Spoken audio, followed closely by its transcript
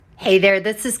Hey there,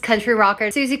 this is country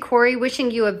rocker Susie Corey wishing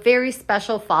you a very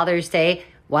special Father's Day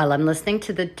while I'm listening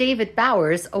to the David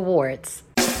Bowers Awards.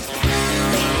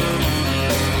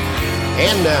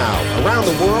 And now, around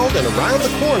the world and around the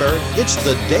corner, it's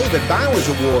the David Bowers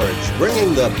Awards,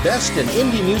 bringing the best in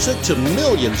indie music to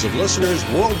millions of listeners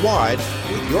worldwide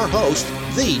with your host,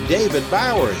 the David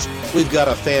Bowers. We've got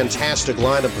a fantastic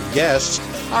lineup of guests,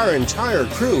 our entire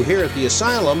crew here at the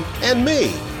Asylum, and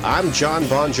me. I'm John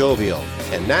Bon Jovial.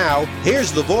 And now,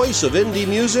 here's the voice of indie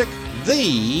music,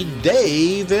 the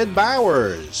David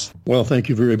Bowers. Well, thank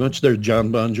you very much there,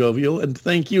 John Bon Jovial, and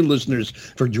thank you, listeners,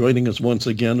 for joining us once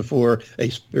again for a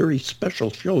very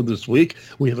special show this week.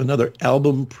 We have another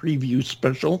album preview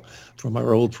special from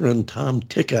our old friend Tom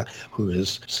Tikka, who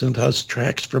has sent us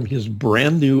tracks from his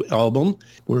brand new album.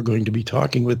 We're going to be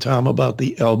talking with Tom about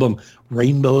the album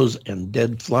Rainbows and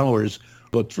Dead Flowers.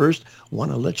 But first, I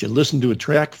want to let you listen to a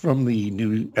track from the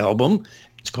new album.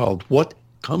 It's called What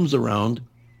Comes Around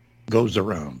Goes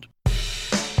Around.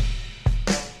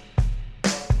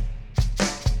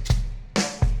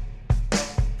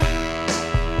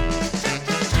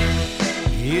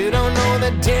 You don't know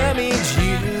the damage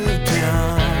you've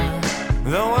done,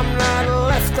 though I'm not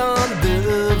left on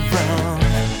the run.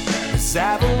 This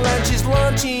avalanche is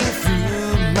launching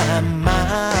through my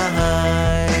mind.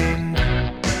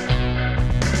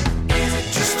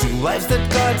 Just two lives that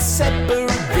got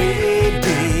separated,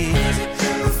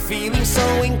 the feeling so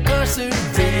incarcerated.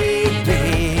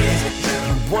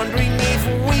 You're wondering if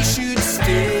we should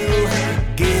still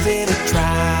give it a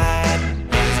try.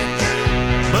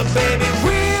 But baby,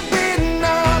 we've been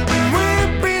up and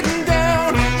we've been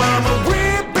down, mama,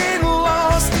 we've been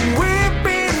lost and we've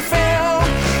been found.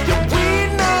 Yeah, we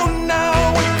know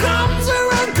now what comes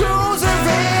around goes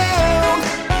around.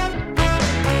 Now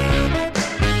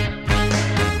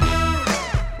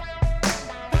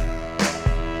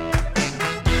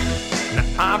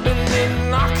I've been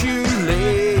inoculated,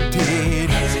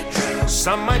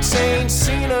 some might say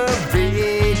incinerated.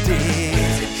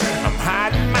 I'm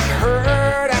hiding my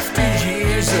hurt after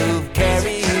years of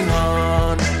carrying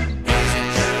on.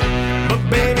 But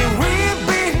baby, we've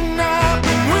been up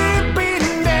and we've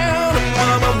been down, and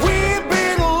mama, we've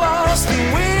been lost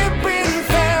and we've been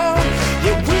found.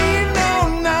 Yeah, we know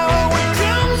now what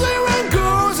comes around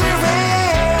goes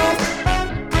around.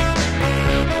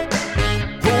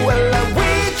 Well,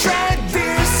 we tried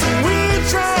this and we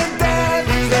tried that,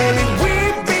 and baby,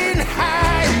 we've been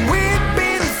high and we've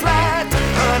been flat.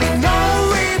 Honey, no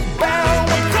rebound.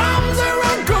 What comes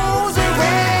around goes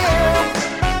around.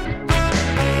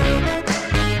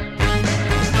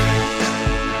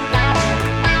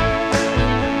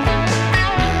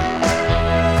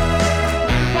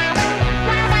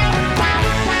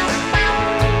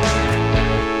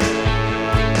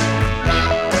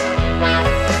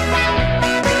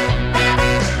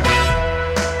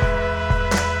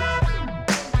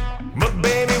 But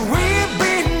baby, we've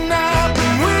been up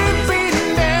and we've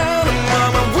been down, and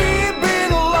mama, we've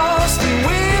been lost and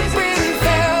we've been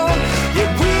found. Yeah,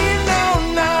 we know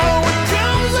now what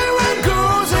comes around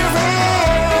goes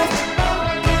around.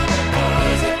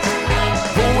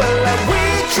 Well, we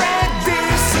tried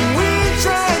this and we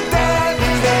tried that,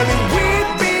 and baby,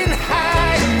 we've been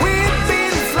high and we've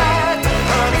been flat.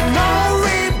 Honey, no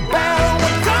rebound.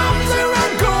 What comes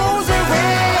around goes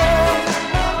around.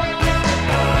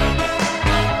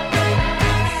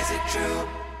 Is it true?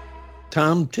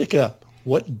 Tom Tikka,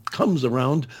 What Comes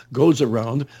Around Goes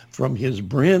Around, from his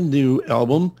brand new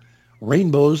album,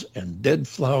 Rainbows and Dead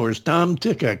Flowers. Tom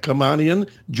Tikka, come on in,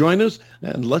 join us,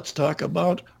 and let's talk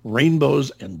about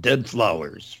Rainbows and Dead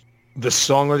Flowers. The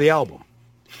song or the album?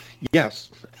 Yes.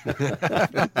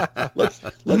 let's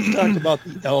talk about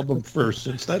the album first,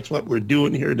 since that's what we're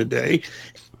doing here today.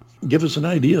 Give us an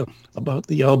idea about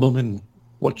the album and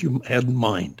what you had in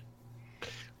mind.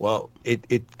 Well,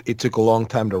 it took a long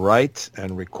time to write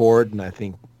and record, and I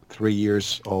think 3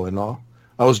 years all in all.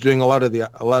 I was doing a lot of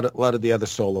the other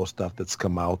solo stuff that's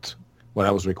come out when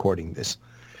I was recording this.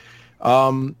 I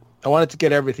wanted to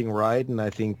get everything right, and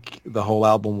I think the whole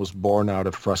album was born out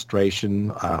of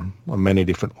frustration on many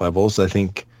different levels. I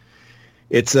think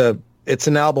it's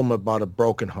an album about a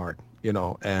broken heart,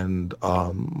 and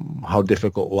how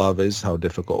difficult love is, how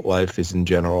difficult life is in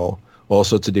general, all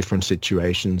sorts of different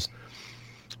situations.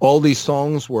 All these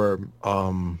songs were,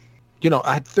 I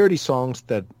had 30 songs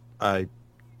that I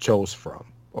chose from,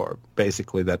 or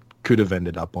basically that could have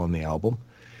ended up on the album.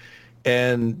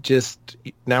 and just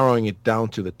narrowing it down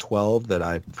to the 12 that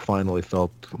I finally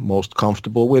felt most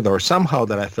comfortable with, or somehow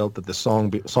that I felt that the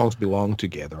songs belong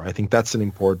together. I think that's an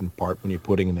important part when you're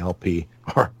putting an LP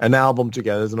or an album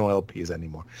together. There's no LPs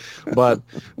anymore, but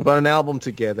an album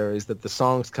together is that the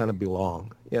songs kind of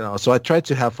belong, So I tried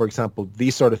to have, for example,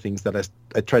 these sort of things that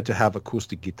I tried to have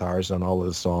acoustic guitars on all of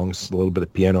the songs, a little bit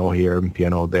of piano here and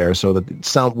piano there, so that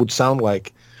it would sound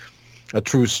like a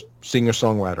true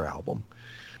singer-songwriter album.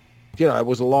 It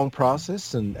was a long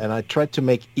process, and I tried to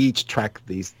make each track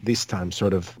this time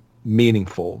sort of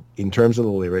meaningful in terms of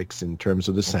the lyrics, in terms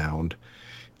of the sound.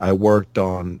 I worked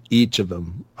on each of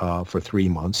them for 3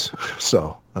 months.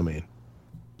 So,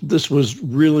 this was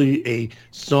really a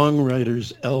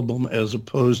songwriter's album as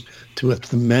opposed to a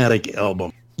thematic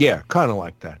album. Yeah, kind of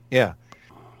like that. Yeah.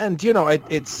 And,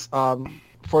 it's,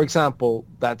 for example,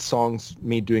 that song's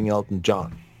me doing Elton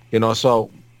John, so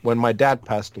when my dad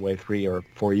passed away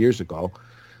 3.5 years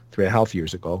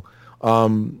ago,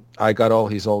 I got all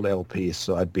his old LPs,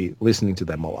 so I'd be listening to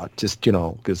them a lot, just,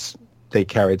 because they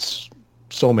carried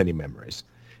so many memories.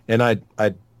 And I'd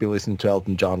be listening to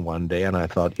Elton John one day, and I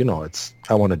thought,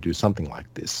 I want to do something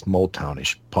like this,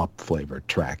 Motownish, pop-flavored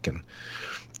track.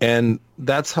 And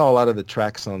that's how a lot of the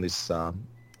tracks on this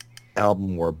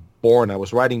album were born. I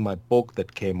was writing my book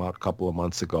that came out a couple of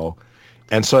months ago,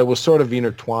 and so it was sort of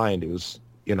intertwined. It was,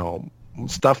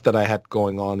 stuff that I had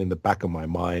going on in the back of my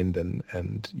mind.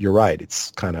 And you're right.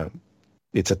 It's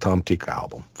a Tom Tikka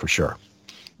album for sure.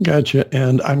 Gotcha.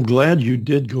 And I'm glad you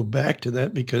did go back to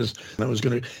that, because I was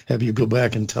going to have you go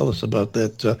back and tell us about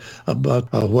that,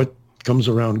 about what comes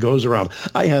around goes around.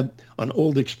 I had an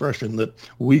old expression that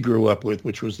we grew up with,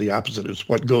 which was the opposite, is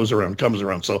what goes around comes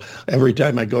around. So every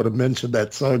time I go to mention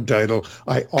that song title,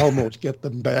 I almost get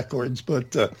them backwards.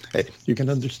 But hey, you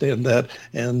can understand that,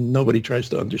 and nobody tries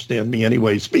to understand me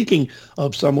anyway. Speaking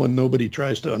of someone nobody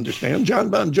tries to understand,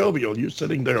 John Bon Jovial, you're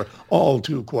sitting there all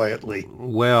too quietly.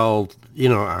 Well,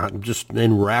 I'm just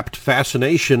in rapt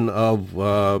fascination of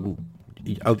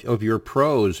your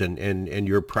prose and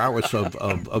your prowess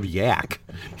of yak.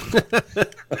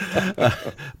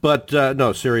 But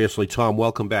no, seriously, Tom,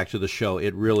 welcome back to the show.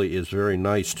 It really is very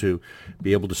nice to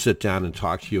be able to sit down and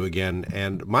talk to you again.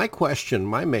 And my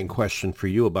main question for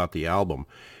you about the album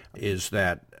is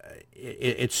that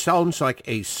it sounds like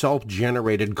a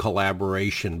self-generated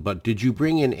collaboration, but did you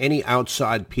bring in any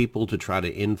outside people to try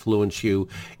to influence you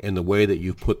in the way that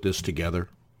you've put this together?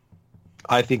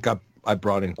 I think I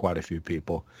brought in quite a few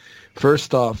people.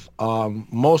 First off,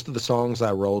 most of the songs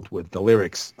I wrote with the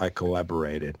lyrics I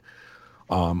collaborated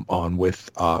on with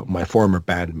my former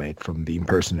bandmate from the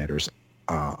Impersonators,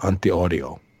 Antti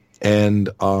Audio. And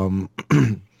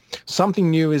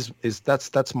something new is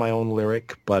that's my own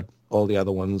lyric, but all the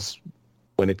other ones,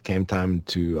 when it came time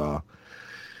to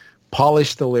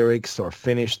polish the lyrics or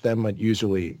finish them,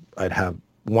 I'd have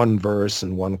one verse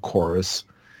and one chorus,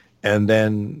 and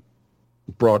then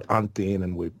brought Antti in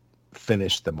and we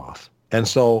finished them off. And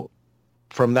so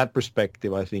from that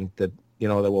perspective, I think that, there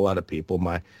were a lot of people.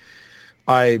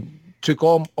 I took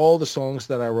all the songs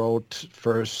that I wrote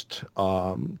first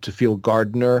to Phil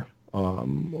Gardner,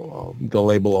 the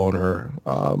label owner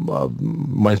of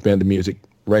Minds Behind the Music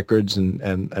Records,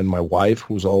 and my wife,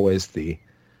 who's always the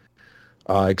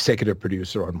executive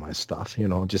producer on my stuff,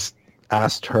 just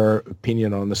asked her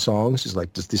opinion on the songs. She's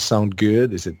like, does this sound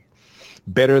good? Is it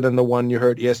better than the one you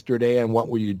heard yesterday, and what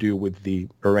will you do with the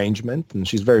arrangement? And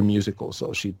she's very musical,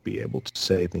 so she'd be able to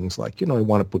say things like, I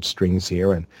want to put strings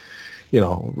here and,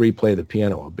 replay the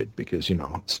piano a bit because,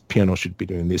 piano should be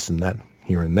doing this and that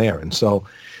here and there. And so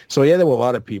yeah, there were a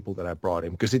lot of people that I brought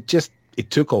in because it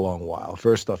took a long while.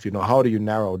 First off, how do you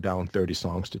narrow down 30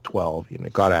 songs to 12?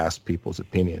 Got to ask people's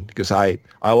opinion because I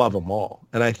love them all.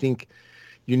 And I think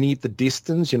you need the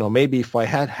distance. Maybe if I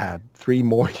had 3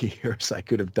 more years, I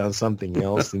could have done something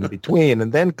else in between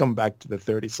and then come back to the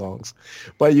 30 songs.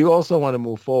 But you also want to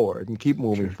move forward and keep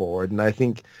moving forward. And I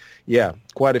think, yeah,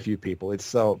 quite a few people. It's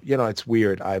so, it's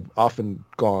weird. I've often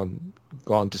gone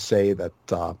to say that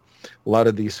a lot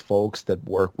of these folks that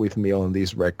work with me on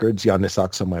these records, Janne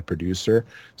Saksa, my producer,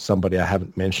 somebody I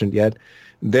haven't mentioned yet,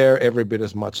 they're every bit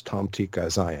as much Tom Tikka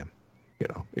as I am,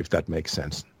 if that makes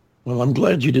sense. Well, I'm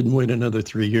glad you didn't wait another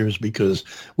 3 years because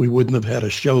we wouldn't have had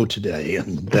a show today,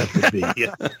 and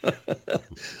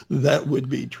that would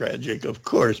be tragic, of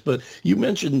course. But you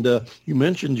mentioned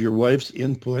your wife's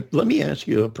input. Let me ask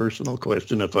you a personal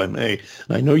question, if I may.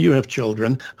 I know you have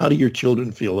children. How do your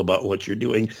children feel about what you're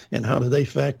doing, and how do they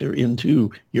factor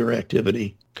into your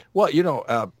activity? Well,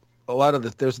 a lot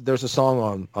of there's a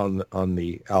song on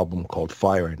the album called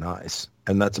Fire and Ice,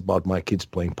 and that's about my kids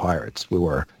playing pirates. We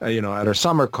were at our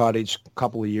summer cottage a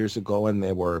couple of years ago, and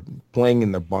they were playing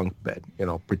in their bunk bed,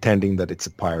 pretending that it's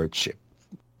a pirate ship.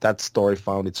 That story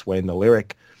found its way in the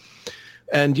lyric.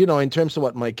 And in terms of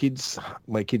what my kids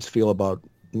feel about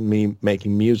me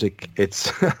making music, it's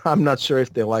I'm not sure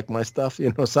if they like my stuff.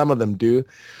 Some of them do,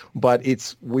 but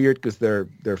it's weird because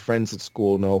their friends at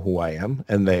school know who I am,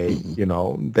 and they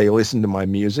they listen to my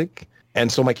music.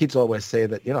 And so my kids always say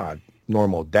that I'm a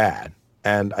normal dad,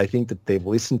 and I think that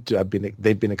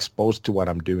they've been exposed to what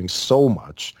I'm doing so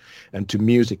much, and to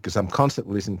music, because I'm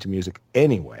constantly listening to music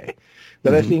anyway,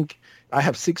 that I think I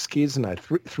have 6 kids, and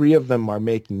three of them are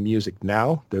making music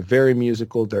now. They're very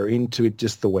musical. They're into it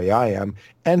just the way I am.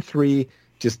 And 3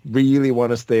 just really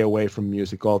want to stay away from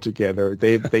music altogether.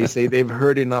 They say they've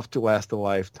heard enough to last a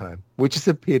lifetime, which is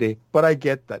a pity. But I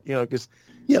get that, because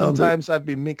sometimes I've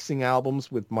been mixing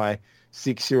albums with my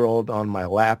 6-year-old on my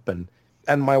lap, and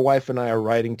my wife and I are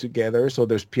writing together. So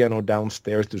there's piano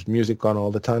downstairs. There's music on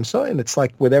all the time. So, and it's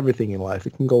like with everything in life,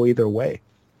 it can go either way.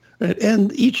 Right.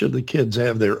 And each of the kids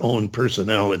have their own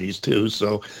personalities too.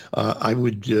 So I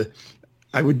would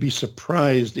be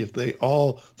surprised if they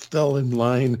all fell in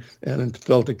line and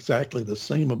felt exactly the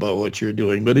same about what you're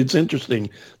doing. But it's interesting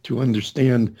to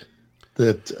understand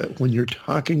that when you're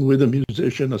talking with a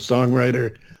musician, a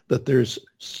songwriter, that there's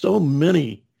so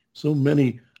many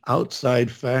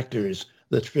outside factors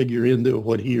that figure into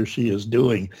what he or she is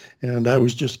doing. And I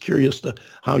was just curious to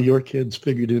how your kids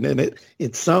figured it in.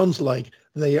 It sounds like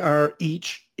they are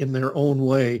each in their own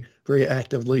way very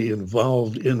actively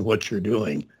involved in what you're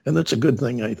doing. And that's a good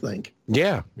thing, I think.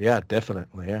 Yeah,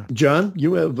 definitely, yeah. John,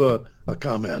 you have a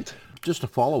comment. Just a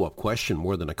follow-up question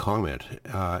more than a comment,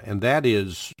 and that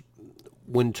is,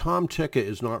 when Tom Tikka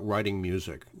is not writing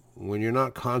music, when you're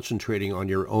not concentrating on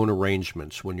your own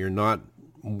arrangements, when you're not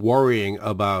worrying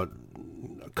about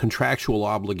contractual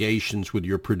obligations with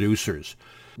your producers,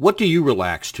 what do you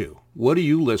relax to? What do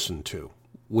you listen to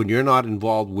when you're not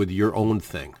involved with your own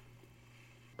thing?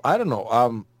 I don't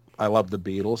know. I love the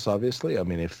Beatles, obviously. I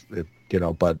mean,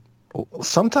 but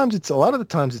sometimes a lot of the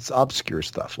times it's obscure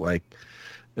stuff, like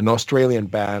an Australian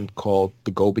band called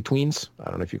the Go-Betweens. I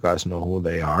don't know if you guys know who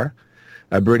they are.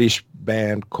 A British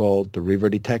band called the River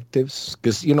Detectives.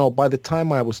 Because, by the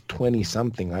time I was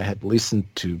 20-something, I had listened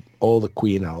to all the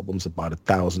Queen albums about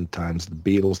 1,000 times, the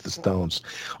Beatles, the Stones.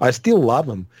 I still love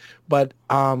them. But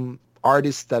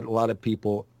artists that a lot of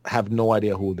people have no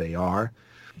idea who they are.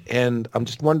 And I'm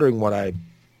just wondering what I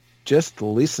just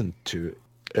listened to.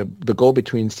 The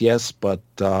Go-Betweens, yes, but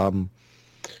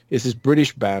it's this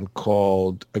British band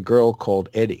called A Girl Called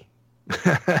Eddie.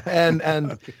 and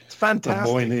it's fantastic. A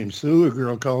boy named Sue, a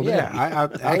girl called Eddie.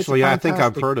 I think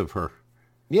I've heard of her.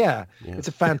 Yeah, it's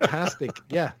a fantastic,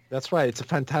 that's right. It's a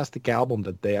fantastic album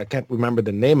I can't remember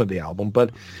the name of the album,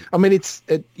 but I mean,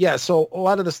 so a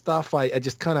lot of the stuff I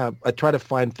just I try to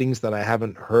find things that I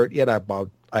haven't heard yet I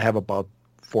have about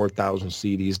 4,000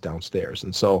 CDs downstairs.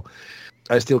 And so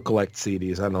I still collect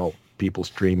CDs. I know people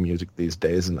stream music these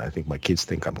days, and I think my kids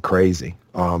think I'm crazy,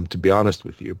 to be honest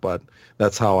with you, but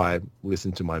that's how I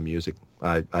listen to my music.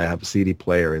 I have a CD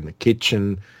player in the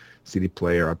kitchen, CD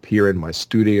player up here in my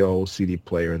studio, CD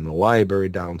player in the library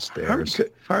downstairs.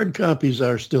 Hard copies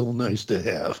are still nice to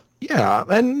have. Yeah,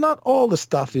 and not all the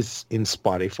stuff is in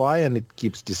Spotify, and it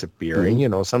keeps disappearing.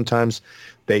 Mm-hmm. Sometimes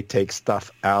they take stuff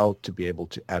out to be able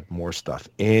to add more stuff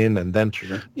in, and then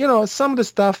some of the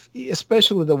stuff,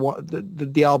 especially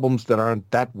the albums that aren't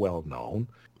that well known,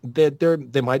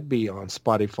 they might be on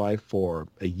Spotify for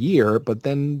a year, but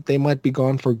then they might be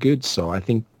gone for good. So I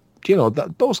think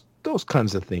those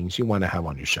kinds of things you want to have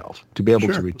on your shelf to be able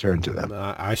to return to them.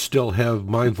 I still have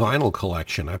my vinyl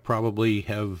collection. I probably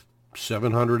have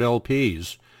 700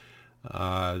 LPs,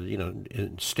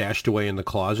 stashed away in the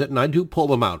closet, and I do pull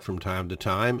them out from time to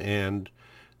time. And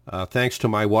thanks to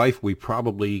my wife, we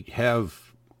probably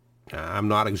have, I'm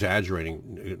not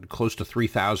exaggerating, close to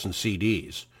 3,000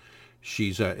 CDs.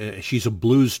 She's a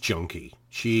blues junkie.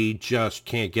 She just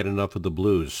can't get enough of the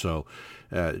blues. So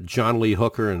John Lee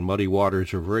Hooker and Muddy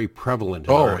Waters are very prevalent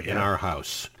in our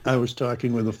house. I was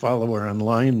talking with a follower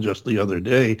online just the other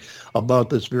day about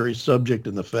this very subject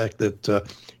and the fact that,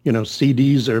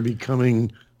 CDs are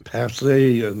becoming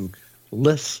passé and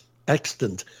less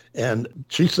extant. And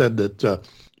she said that,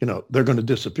 they're going to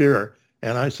disappear.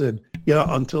 And I said,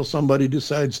 until somebody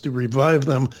decides to revive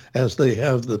them as they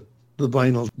have the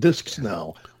vinyl discs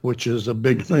now, which is a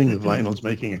big thing. Vinyl's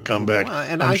making a comeback.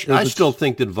 And I still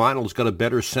think that vinyl's got a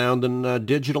better sound than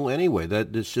digital anyway.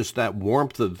 That it's just that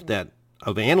warmth of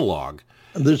analog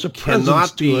There's a presence cannot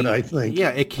to be, it, I think. yeah,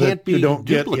 it can't be you don't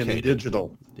duplicated. get in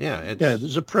digital. Yeah,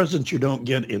 There's a presence you don't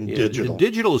get in digital.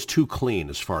 Digital is too clean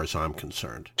as far as I'm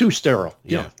concerned. Too sterile.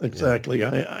 Yeah, exactly.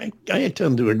 Yeah. I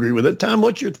tend to agree with it. Tom,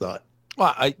 what's your thought?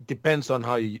 Well, it depends on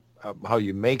how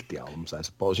you make the albums, I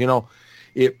suppose.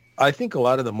 I think a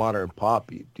lot of the modern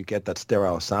pop, you get that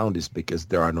sterile sound is because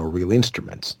there are no real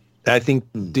instruments. I think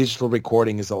digital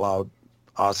recording has allowed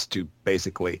us to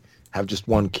basically have just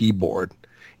one keyboard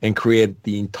and create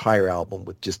the entire album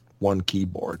with just one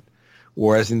keyboard.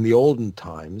 Whereas in the olden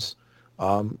times,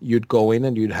 you'd go in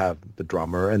and you'd have the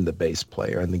drummer and the bass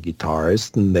player and the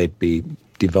guitarist, and they'd be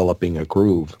developing a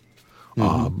groove.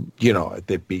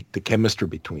 There'd be the chemistry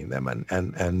between them,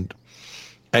 and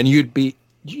you'd be,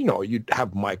 you'd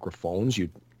have microphones.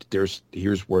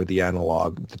 Here's where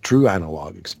the true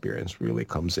analog experience really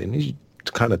comes in. You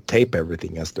kind of tape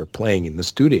everything as they're playing in the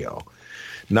studio.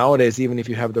 Nowadays, even if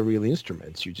you have the real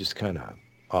instruments, you just kind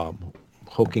of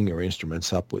hooking your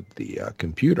instruments up with the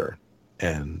computer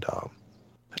and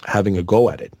having a go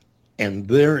at it. And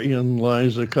therein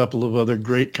lies a couple of other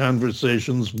great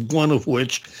conversations, one of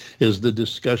which is the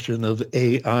discussion of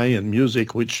AI and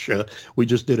music, which we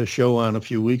just did a show on a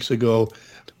few weeks ago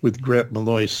with Grant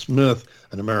Malloy Smith,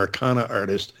 an Americana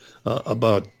artist,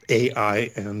 about AI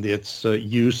and its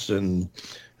use and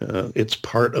its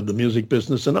part of the music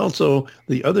business. And also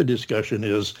the other discussion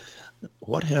is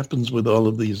what happens with all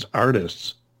of these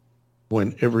artists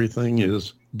when everything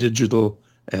is digital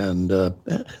and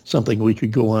something we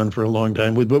could go on for a long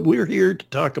time with. But we're here to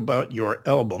talk about your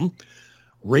album,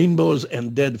 Rainbows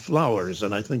and Dead Flowers.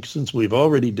 And I think since we've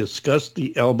already discussed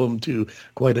the album to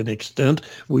quite an extent,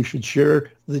 we should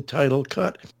share the title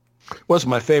cut. Was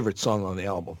my favorite song on the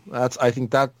album. I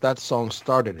think that song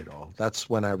started it all. That's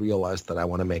when I realized that I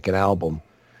want to make an album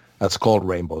that's called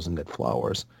Rainbows and Dead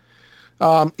Flowers.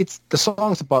 It's the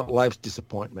song's about life's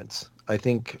disappointments. I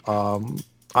think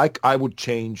I would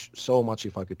change so much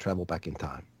if I could travel back in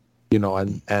time,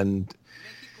 and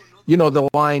the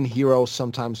line "heroes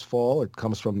sometimes fall," it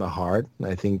comes from the heart. And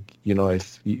I think,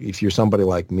 if you're somebody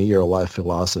like me, your life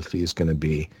philosophy is going to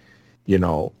be,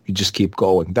 you just keep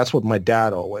going. That's what my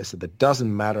dad always said. It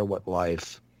doesn't matter what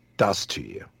life does to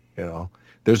you.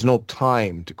 There's no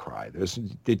time to cry.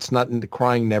 The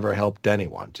crying never helped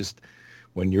anyone. Just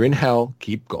when you're in hell,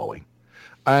 keep going.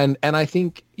 And I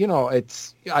think,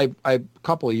 a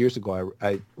couple of years ago,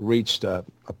 I reached a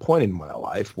point in my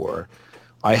life where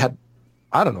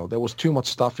there was too much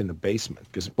stuff in the basement,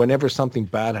 because whenever something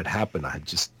bad had happened, I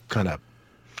just kind of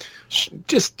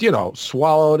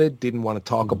swallowed it, didn't want to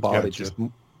talk about it, just,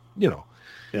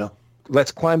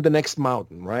 let's climb the next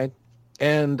mountain, right?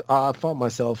 And I found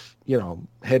myself,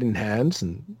 head in hands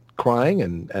and crying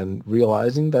and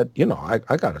realizing that,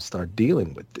 I got to start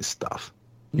dealing with this stuff,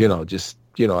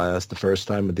 that's the first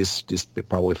time this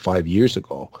probably 5 years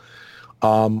ago.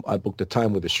 I booked a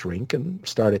time with a shrink and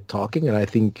started talking. And I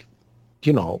think,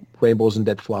 Rainbows and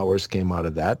Dead Flowers came out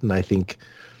of that. And I think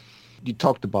you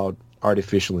talked about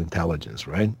artificial intelligence,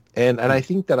 right? And I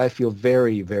think that I feel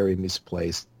very, very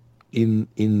misplaced in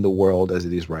the world as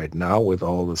it is right now with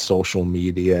all the social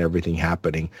media, everything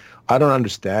happening. I don't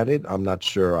understand it. I'm not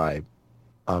sure I'm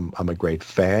a great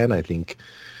fan. I think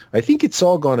it's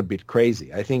all gone a bit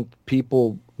crazy. I think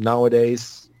people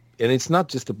nowadays, and it's not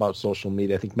just about social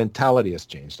media, I think mentality has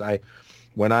changed.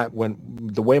 When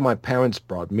the way my parents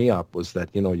brought me up was that,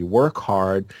 you work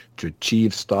hard to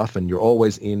achieve stuff and you're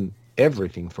always in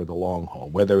everything for the long haul,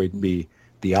 whether it be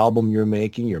the album you're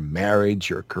making, your marriage,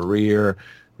 your career,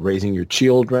 raising your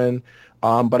children.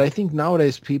 But I think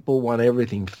nowadays people want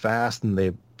everything fast, and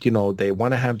they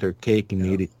want to have their cake and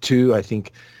eat it too. I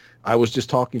think I was just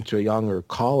talking to a younger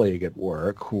colleague at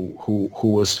work who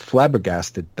was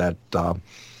flabbergasted that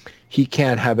he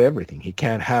can't have everything. He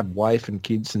can't have wife and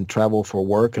kids and travel for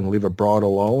work and live abroad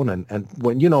alone. And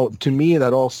when, to me,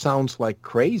 that all sounds like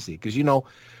crazy, because,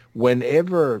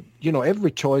 whenever,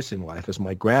 every choice in life, as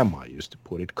my grandma used to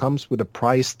put it, comes with a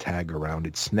price tag around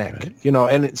its neck,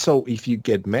 right. So if you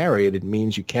get married, it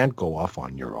means you can't go off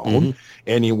on your own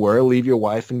anywhere, leave your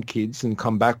wife and kids and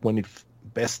come back when it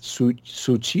best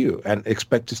suits you and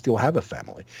expect to still have a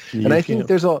family. And I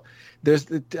think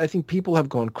I think people have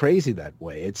gone crazy that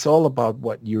way. It's all about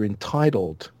what you're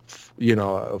entitled,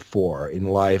 for in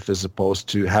life, as opposed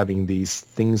to having these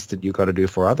things that you got to do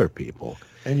for other people.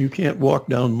 And you can't walk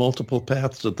down multiple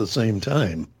paths at the same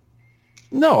time.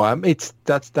 No,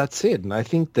 that's it. And I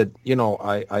think that,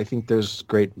 I think there's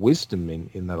great wisdom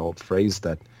in that old phrase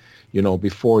that,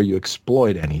 before you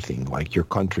exploit anything, like your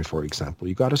country, for example,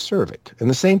 you got to serve it. And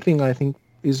the same thing, I think,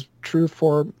 is true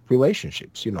for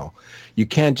relationships. You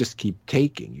can't just keep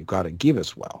taking. You got to give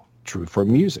as well. true for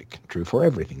music, true for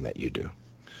everything that you do.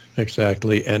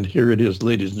 Exactly. And here it is,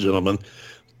 ladies and gentlemen.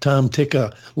 Tom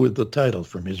Tikka with the title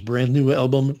from his brand new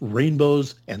album,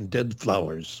 Rainbows and Dead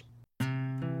Flowers.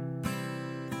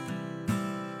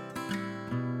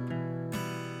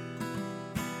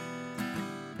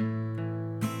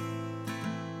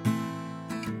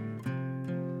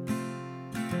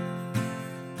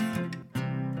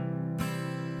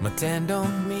 My tan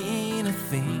don't mean a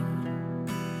thing.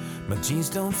 My jeans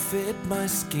don't fit my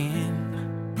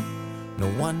skin. No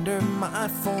wonder my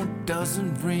phone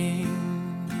doesn't ring.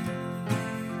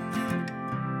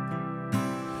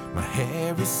 My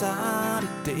hair is out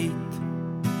of date.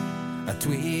 I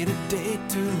tweet a day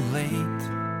too late.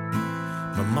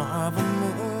 My Marvel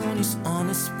moon is on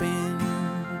a spin.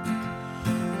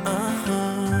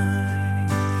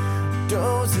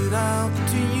 Dose it out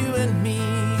to you and me.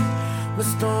 My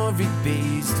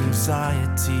story-based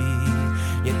anxiety.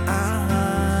 Yet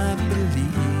I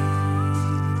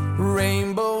believe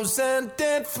rainbows and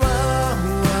dead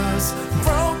flowers,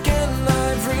 broken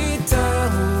ivory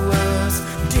towers,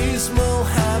 dismal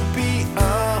happy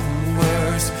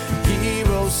hours.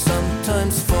 Heroes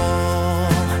sometimes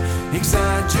fall.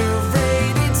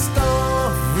 Exaggerated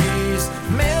stories,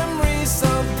 memories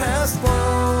of past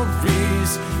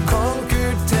glories,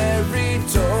 conquered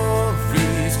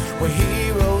territories. We're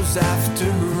heroes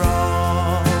after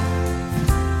all.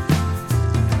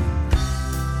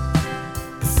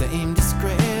 The same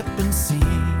discrepancy,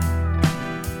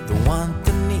 the one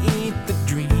beneath the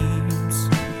dreams.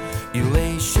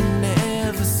 Elation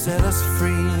never set us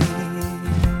free.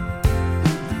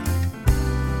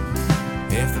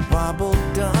 If the bubble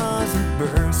doesn't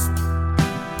burst,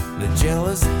 the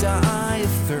jealous die of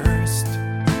thirst.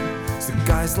 So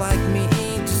guys like me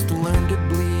just learn to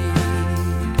bleed.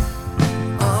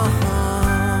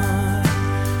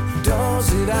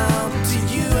 Dose it out to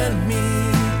you and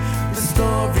me. The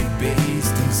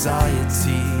story-based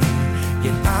anxiety.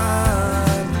 Yet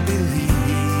I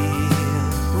believe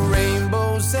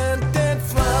rainbows and dead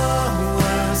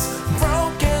flowers,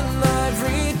 broken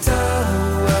ivory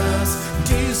towers,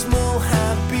 dismal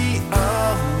happy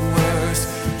hours.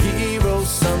 Heroes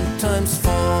sometimes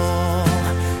fall.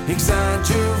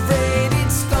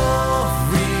 Exaggerated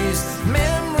stories,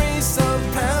 memories of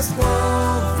past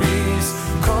glories,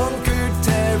 conquered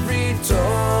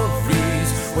territories.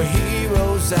 We're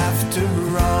heroes after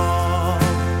all.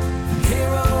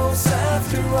 Heroes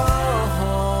after all.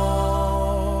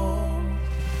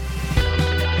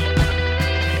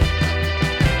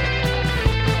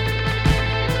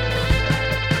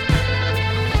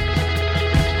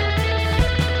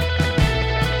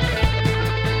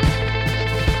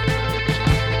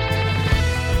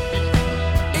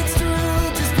 It's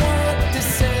true just what they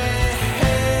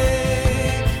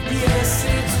say. Yes,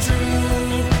 it's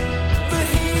true. The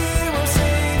hero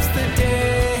saves the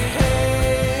day.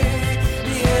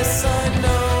 Yes, I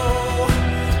know.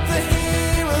 The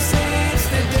hero saves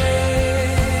the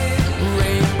day.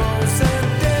 Rainbows and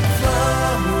dead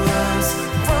flowers,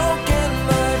 broken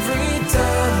ivory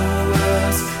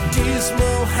towers,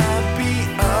 dismal happy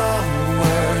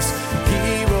hours.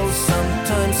 Heroes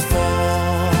sometimes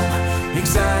fall.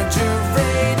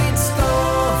 Exaggerated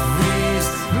stories,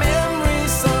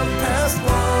 memories of past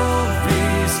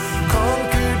glories,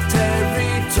 conquered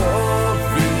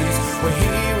territories. We're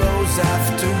heroes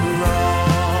after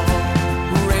all.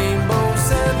 Rainbows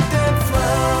and dead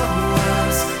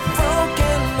flowers,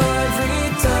 broken ivory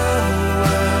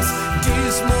towers,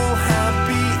 dismal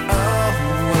happy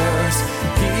hours.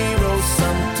 Heroes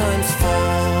sometimes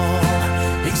fall.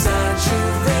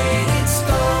 Exaggerated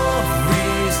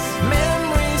stories,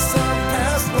 memories of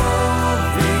past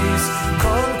glories,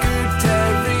 conquered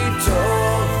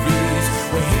territories.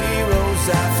 We're heroes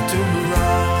after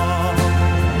all.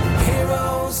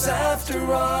 Heroes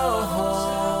after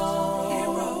all.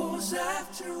 Heroes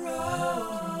after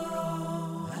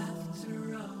all.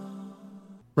 After all.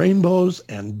 Rainbows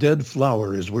and Dead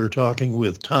Flowers. We're talking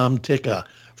with Tom Tikka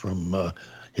from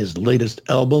his latest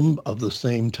album of the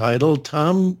same title.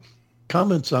 Tom,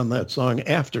 comments on that song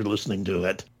after listening to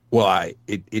it. Well,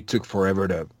 it took forever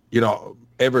to,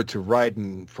 ever to write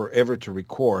and forever to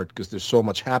record because there's so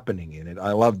much happening in it.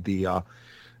 I love the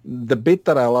bit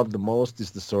that I love the most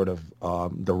is the sort of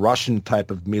the Russian type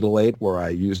of middle eight where I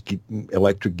use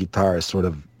electric guitar sort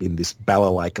of in this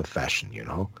balalaika fashion,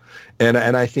 and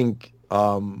I think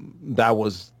that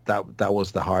was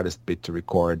the hardest bit to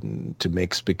record and to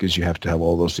mix because you have to have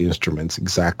all those instruments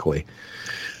exactly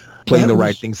playing the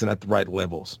right things and at the right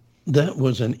levels. That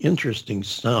was an interesting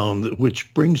sound,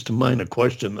 which brings to mind a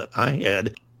question that I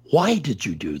had. Why did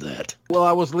you do that? Well,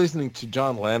 I was listening to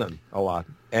John Lennon a lot,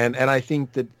 And I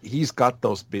think that he's got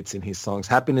those bits in his songs.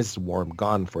 Happiness is Warm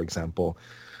Gone, for example,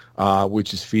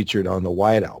 which is featured on the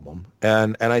White Album.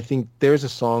 And I think there's a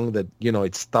song that,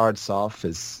 it starts off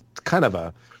as kind of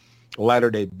a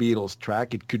latter-day Beatles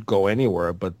track. It could go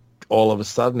anywhere, but all of a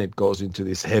sudden it goes into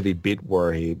this heavy bit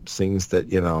where he sings that,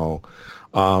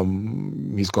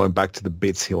 he's going back to the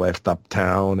bits he left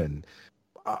uptown. And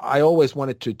I always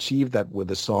wanted to achieve that with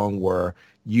a song where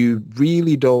you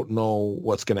really don't know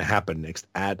what's going to happen next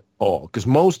at all. Because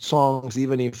most songs,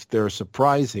 even if they're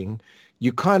surprising,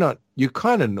 you kind of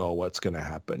know what's going to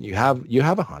happen. You have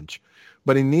a hunch.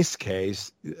 But in this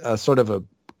case, sort of a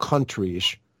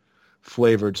country-ish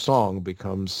flavored song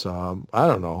becomes, I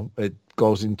don't know, it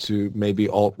goes into maybe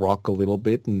alt rock a little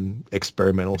bit and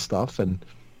experimental stuff. And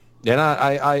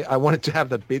I wanted to have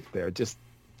that bit there. Just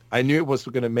I knew it was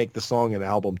going to make the song an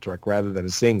album track rather than a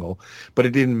single, but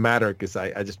it didn't matter because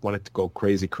I just wanted to go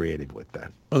crazy creative with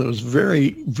that. Well, it was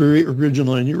very, very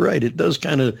original, and you're right. It does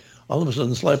kind of all of a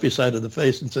sudden slap you side of the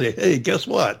face and say, hey, guess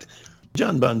what?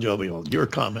 John Bon Jovial, your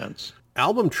comments.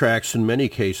 Album tracks in many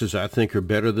cases I think are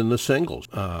better than the singles,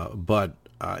 but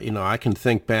I can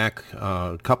think back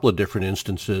a couple of different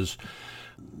instances,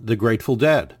 the Grateful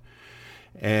Dead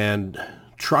and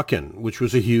Truckin', which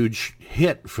was a huge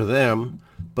hit for them.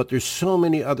 But there's so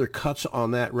many other cuts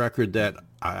on that record that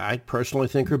I personally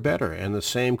think are better. And the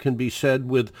same can be said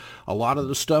with a lot of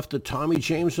the stuff that Tommy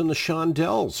James and the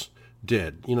Shondells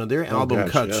did. Their album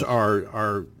cuts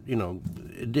are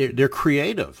they're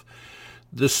creative.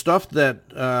 The stuff that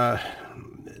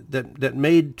that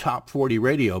made Top 40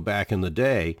 radio back in the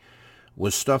day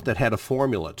was stuff that had a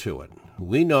formula to it.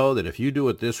 We know that if you do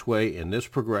it this way, in this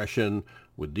progression,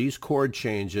 with these chord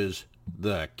changes,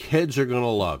 the kids are going to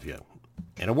love you.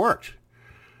 And it worked.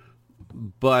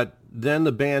 But then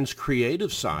the band's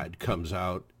creative side comes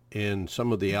out in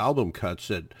some of the album cuts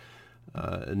that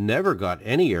never got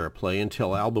any airplay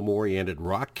until album-oriented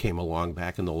rock came along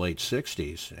back in the late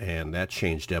 60s, and that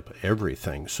changed up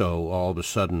everything. So all of a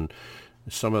sudden,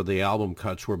 some of the album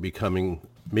cuts were becoming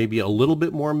maybe a little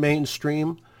bit more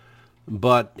mainstream.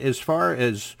 But as far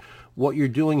as what you're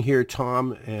doing here,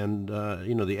 Tom, and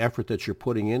the effort that you're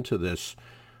putting into this,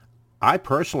 I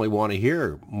personally want to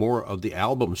hear more of the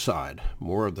album side,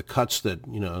 more of the cuts that,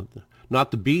 not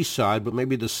the B side, but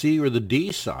maybe the C or the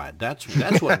D side. That's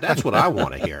what I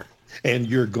want to hear. And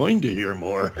you're going to hear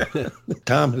more.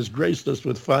 Tom has graced us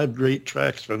with 5 great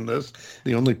tracks from this.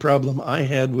 The only problem I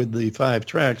had with the 5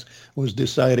 tracks was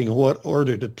deciding what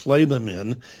order to play them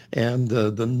in. And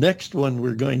the next one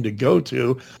we're going to go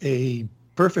to, a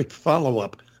perfect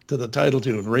follow-up to the title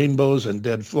tune, Rainbows and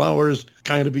Dead Flowers,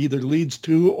 kind of either leads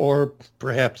to or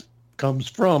perhaps comes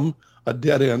from a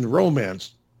dead-end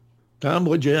romance. Tom,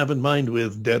 what'd you have in mind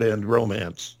with Dead-End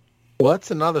Romance? Well,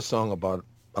 that's another song about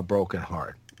a broken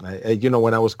heart.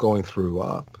 When I was going through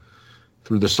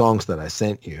the songs that I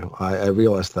sent you, I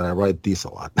realized that I write these a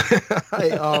lot.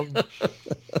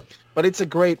 But it's a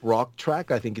great rock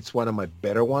track. I think it's one of my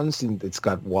better ones. And it's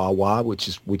got wah wah,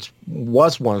 which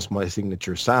was once my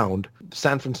signature sound.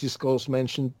 San Francisco's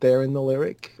mentioned there in the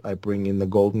lyric. I bring in the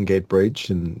Golden Gate Bridge,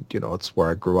 and it's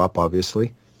where I grew up,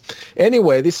 obviously.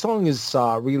 Anyway, this song is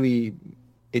really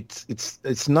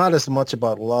it's not as much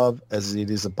about love as it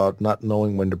is about not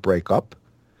knowing when to break up.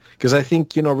 Because I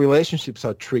think relationships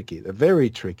are tricky. They're very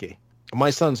tricky.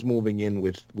 My son's moving in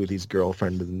with his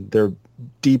girlfriend, and they're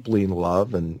deeply in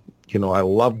love, and I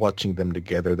love watching them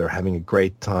together. They're having a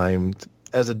great time.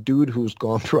 As a dude who's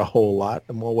gone through a whole lot,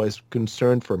 I'm always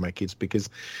concerned for my kids because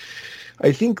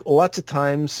I think lots of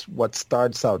times what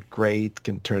starts out great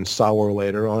can turn sour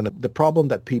later on. The problem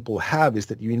that people have is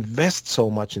that you invest so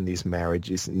much in these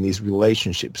marriages, in these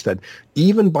relationships, that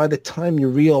even by the time you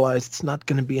realize it's not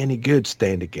going to be any good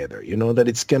staying together, that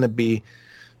it's going to be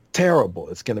terrible,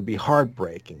 it's going to be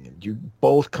heartbreaking, and you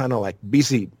both kind of like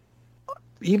busy,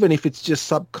 even if it's just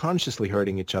subconsciously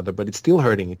hurting each other, but it's still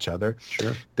hurting each other.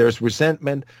 Sure. There's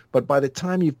resentment, but by the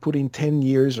time you've put in 10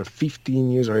 years or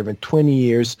 15 years or even 20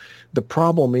 years, the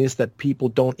problem is that people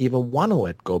don't even want to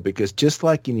let go, because just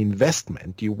like in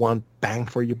investment, you want bang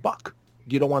for your buck.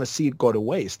 You don't want to see it go to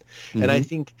waste. Mm-hmm. And I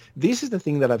think this is the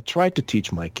thing that I've tried to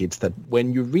teach my kids, that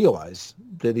when you realize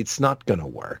that it's not going to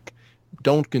work,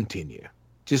 don't continue.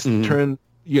 Just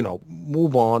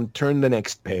move on, turn the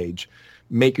next page.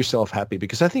 Make yourself happy,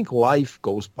 because I think life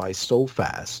goes by so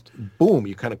fast. Boom,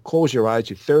 you kind of close your eyes,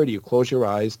 you're 30, you close your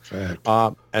eyes,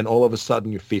 and all of a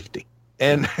sudden you're 50.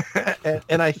 And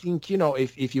and I think,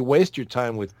 if you waste your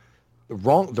time with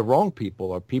the wrong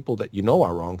people, or people that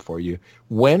are wrong for you,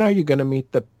 when are you going to meet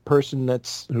the person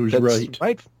that's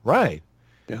right? Right.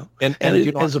 Yeah. And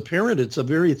you know, as a parent, it's a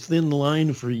very thin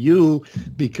line for you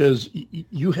because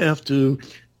you have to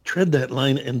tread that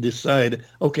line and decide,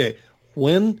 okay,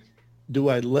 when do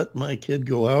I let my kid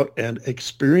go out and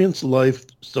experience life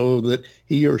so that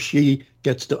he or she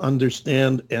gets to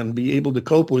understand and be able to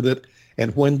cope with it?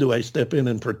 And when do I step in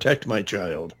and protect my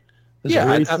child? There's a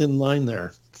very thin line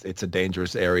there. It's a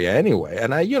dangerous area anyway.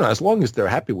 And as long as they're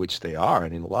happy, which they are,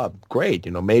 and in love, great.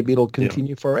 Maybe it'll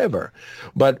continue forever.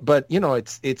 But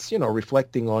it's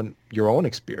reflecting on your own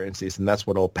experiences, and that's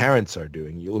what all parents are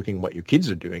doing. You're looking at what your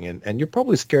kids are doing, and you're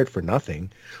probably scared for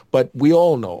nothing. But we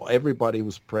all know, everybody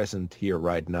who's present here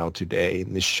right now today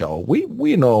in this show, we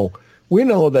know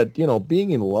that, being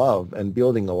in love and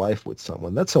building a life with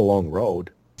someone, that's a long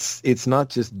road. It's not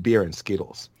just beer and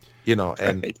Skittles,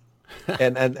 and Right.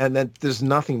 and then there's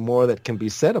nothing more that can be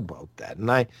said about that.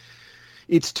 And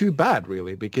it's too bad,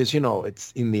 really, because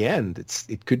it's in the end,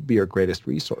 it could be our greatest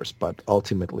resource, but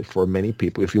ultimately for many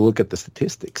people, if you look at the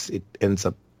statistics, it ends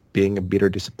up being a bitter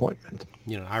disappointment.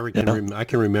 I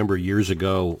can remember years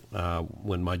ago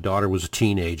when my daughter was a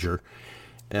teenager,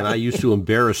 and I used to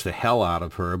embarrass the hell out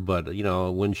of her. But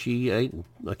when she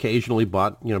occasionally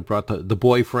brought the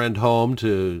boyfriend home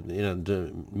to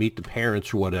meet the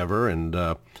parents or whatever, and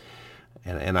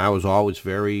I was always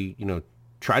very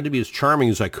tried to be as charming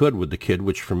as I could with the kid,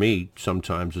 which for me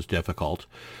sometimes is difficult.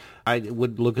 I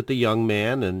would look at the young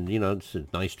man and it's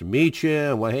nice to meet you.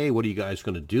 And hey, what are you guys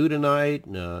going to do tonight?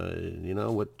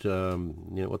 What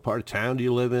part of town do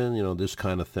you live in? This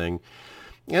kind of thing.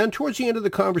 And towards the end of the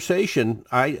conversation,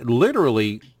 I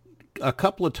literally a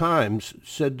couple of times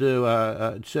said to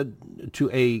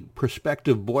a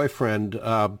prospective boyfriend,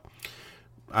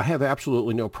 I have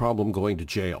absolutely no problem going to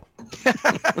jail.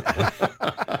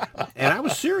 And I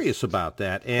was serious about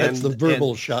that. And that's the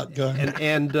verbal shotgun.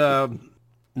 And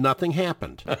nothing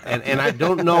happened. And I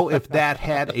don't know if that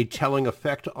had a telling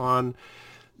effect on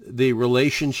the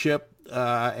relationship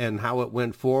and how it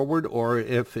went forward, or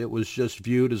if it was just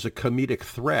viewed as a comedic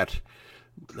threat.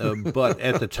 But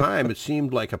at the time, it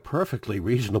seemed like a perfectly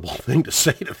reasonable thing to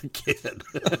say to the kid.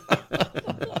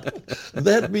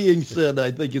 That being said,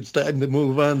 I think it's time to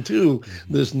move on to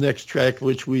this next track,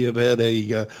 which we have had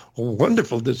a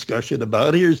wonderful discussion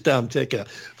about. Here's Tom Tikka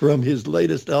from his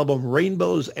latest album,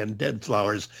 Rainbows and Dead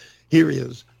Flowers. Here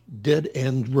is Dead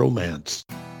End Romance.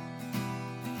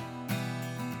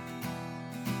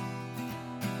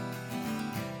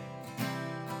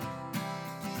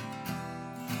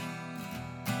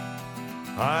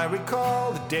 I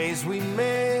recall the days we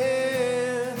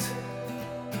met.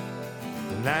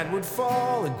 The night would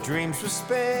fall and dreams were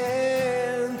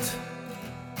spent.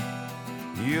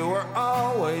 You were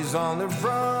always on the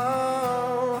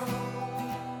run.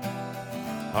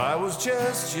 I was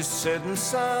just your setting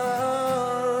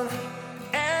sun.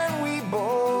 And we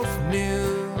both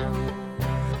knew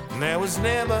there was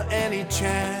never any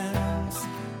chance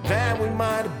that we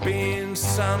might have been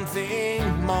something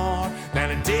more than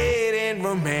a dead-end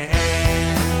romance.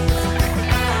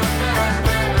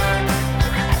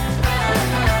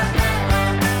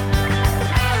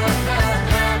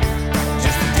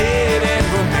 Just a dead-end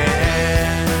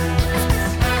romance.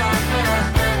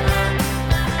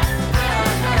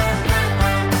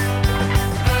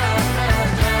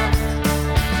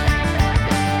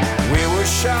 We were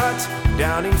shot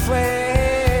down in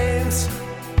flames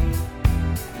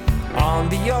on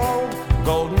the old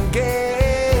Golden Gate.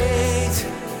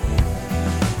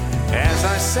 As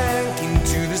I sank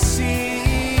into the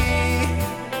sea,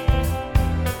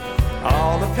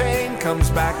 all the pain comes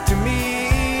back to me.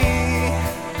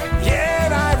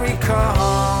 Yet I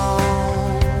recall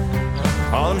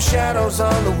all them shadows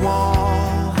on the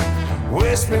wall,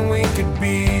 whispering we could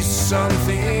be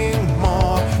something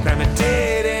more than a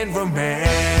dead-end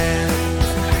romance.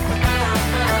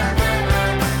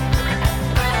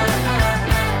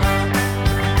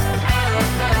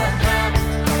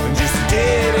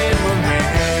 Dead-end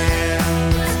romance.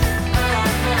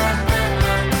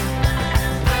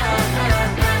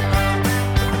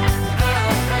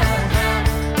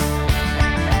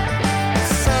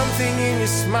 Something in your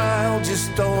smile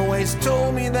just always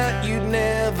told me that you'd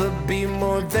never be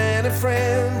more than a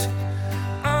friend.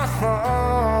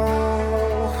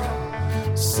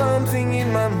 Something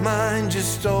in my mind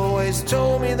just always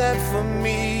told me that for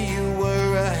me you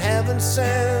were a heaven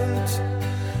sent,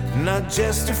 not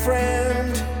just a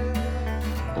friend.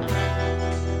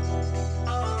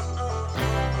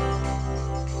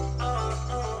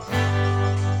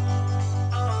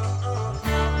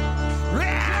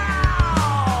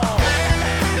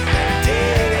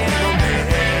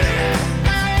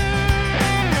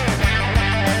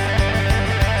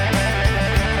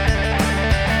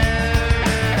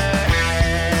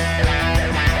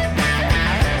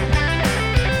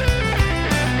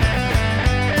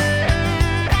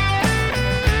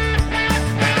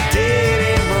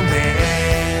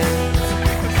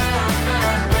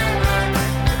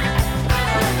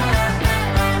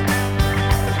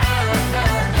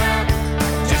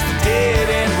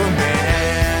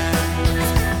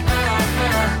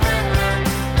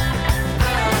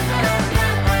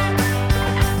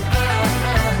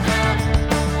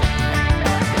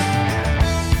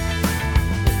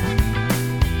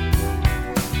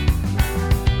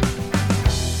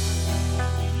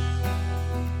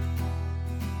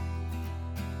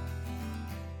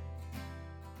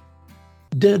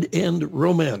 Dead End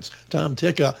Romance. Tom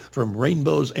Tikka from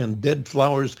Rainbows and Dead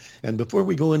Flowers. And before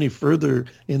we go any further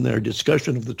in our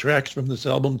discussion of the tracks from this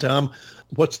album, Tom,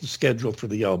 what's the schedule for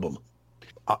the album?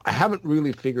 I haven't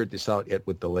really figured this out yet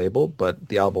with the label, but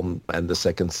the album and the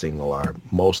second single are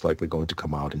most likely going to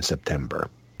come out in September.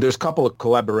 There's a couple of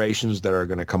collaborations that are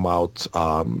going to come out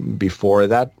before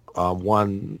that.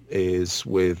 One is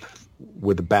with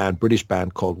a British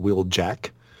band called Will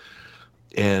Jack,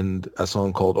 and a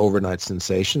song called Overnight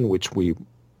Sensation, which we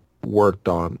worked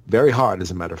on very hard, as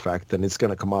a matter of fact, and it's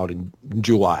going to come out in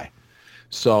July.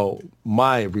 So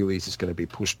my release is going to be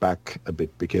pushed back a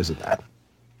bit because of that.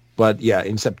 But yeah,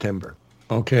 in September.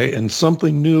 Okay, and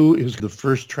Something New is the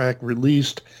first track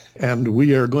released, and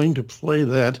we are going to play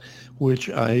that, which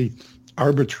I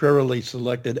arbitrarily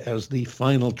selected as the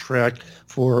final track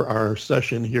for our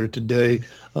session here today,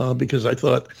 because I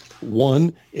thought,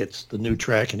 one, it's the new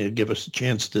track and it'd give us a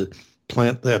chance to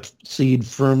plant that seed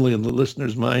firmly in the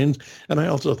listeners' minds. And I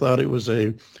also thought it was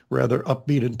a rather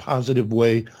upbeat and positive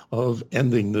way of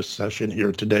ending this session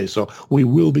here today. So we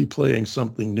will be playing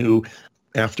Something New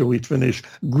after we finish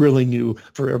grilling you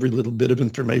for every little bit of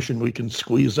information we can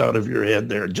squeeze out of your head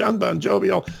there. John Bon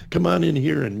Jovial, come on in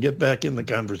here and get back in the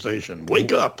conversation.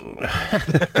 Wake up.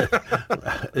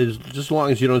 Just as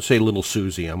long as you don't say Little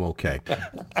Susie, I'm okay.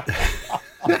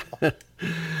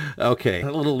 Okay,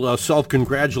 a little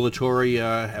self-congratulatory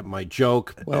at my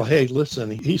joke. Well, hey,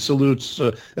 listen, he salutes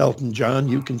Elton John.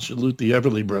 You can salute the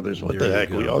Everly Brothers. What the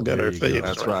heck? We all got our faves.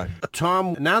 That's right.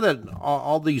 Tom, now that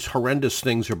all these horrendous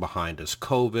things are behind us,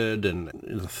 COVID and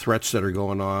the threats that are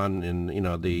going on in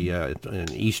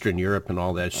in Eastern Europe and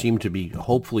all that seem to be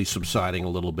hopefully subsiding a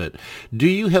little bit. Do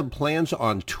you have plans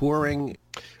on touring?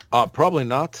 Probably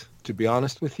not, to be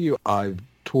honest with you. I've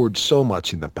toured so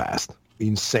much in the past.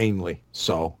 Insanely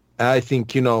so. I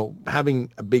think,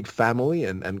 having a big family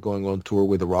and going on tour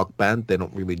with a rock band, they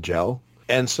don't really gel.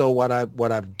 And so what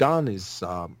I've done is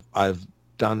I've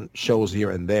done shows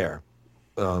here and there,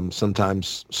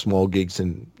 sometimes small gigs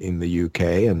in the UK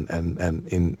and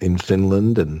in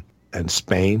Finland and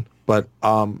Spain, but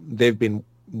they've been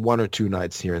one or two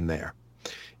nights here and there.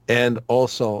 And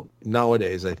also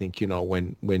nowadays, I think,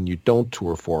 when you don't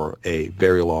tour for a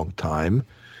very long time,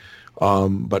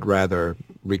 but rather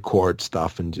record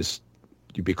stuff and just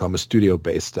you become a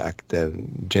studio-based act,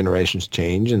 then generations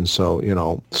change. And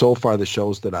so, so far the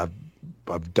shows that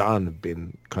I've done have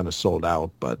been kind of sold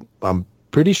out. But I'm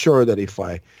pretty sure that if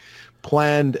I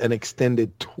planned an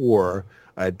extended tour,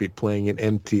 I'd be playing in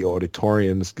empty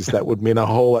auditoriums because that would mean a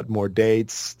whole lot more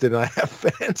dates than I have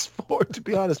fans for, to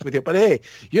be honest with you. But hey,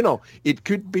 it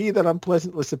could be that I'm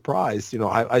pleasantly surprised.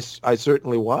 I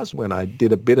certainly was when I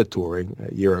did a bit of touring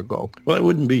a year ago. Well, I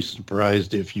wouldn't be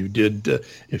surprised if you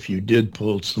did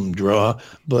pull some draw,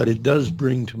 but it does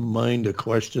bring to mind a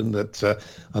question that's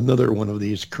another one of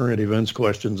these current events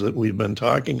questions that we've been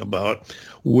talking about,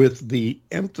 with the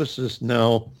emphasis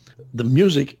now, the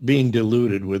music being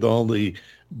diluted with all the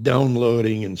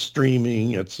downloading and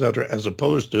streaming, et cetera, as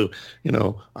opposed to,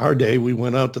 our day, we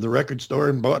went out to the record store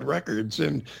and bought records.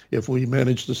 And if we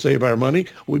managed to save our money,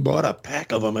 we bought a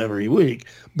pack of them every week.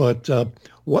 But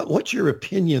what's your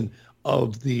opinion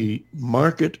of the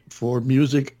market for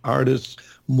music artists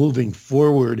moving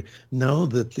forward now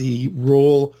that the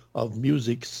role of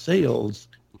music sales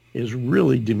is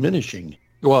really diminishing?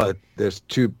 Well, there's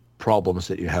two problems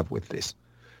that you have with this.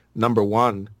 Number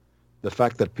one, the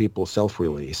fact that people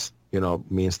self-release,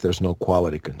 means there's no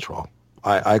quality control.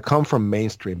 I come from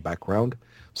mainstream background,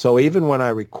 so even when I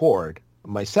record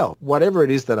myself, whatever it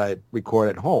is that I record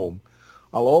at home,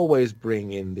 I'll always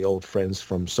bring in the old friends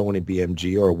from Sony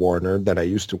BMG or Warner that I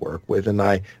used to work with, and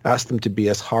I ask them to be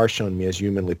as harsh on me as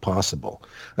humanly possible.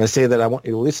 I say that I want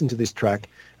you to listen to this track,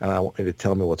 and I want you to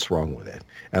tell me what's wrong with it.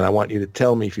 And I want you to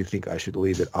tell me if you think I should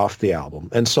leave it off the album.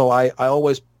 And so I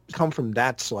always come from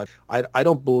that. So I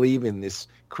don't believe in this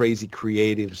crazy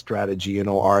creative strategy.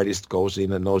 Artist goes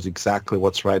in and knows exactly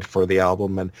what's right for the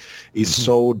album and is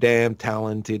so damn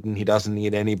talented and he doesn't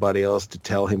need anybody else to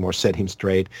tell him or set him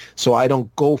straight. So I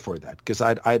don't go for that because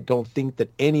I don't think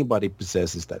that anybody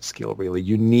possesses that skill, really.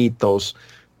 You need those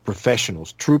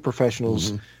professionals, true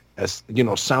professionals, as,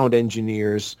 sound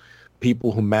engineers,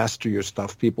 people who master your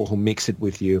stuff, people who mix it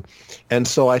with you. And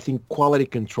so I think quality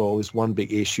control is one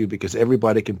big issue because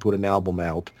everybody can put an album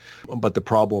out. But the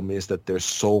problem is that there's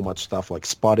so much stuff, like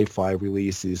Spotify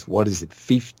releases,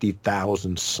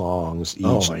 50,000 songs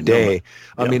each day.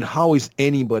 I mean, how is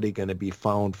anybody going to be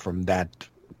found from that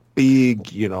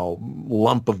big,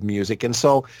 lump of music? And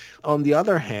so on the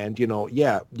other hand, you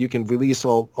can release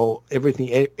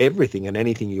everything and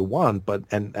anything you want, but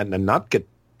and not get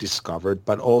discovered,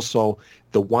 but also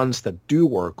the ones that do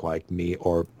work like me,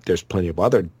 or there's plenty of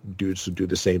other dudes who do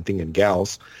the same thing, and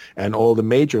gals, and all the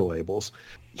major labels,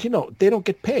 they don't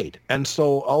get paid. And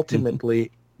so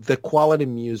ultimately the quality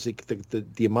music,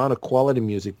 the amount of quality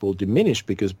music will diminish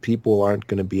because people aren't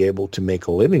going to be able to make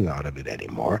a living out of it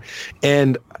anymore.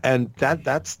 And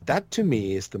that to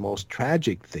me is the most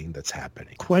tragic thing that's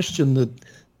happening. Question that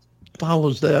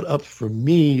follows that up for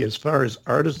me, as far as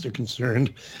artists are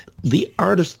concerned, the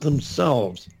artists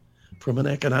themselves, from an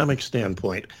economic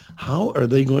standpoint, how are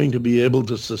they going to be able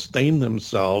to sustain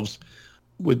themselves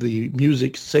with the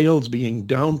music sales being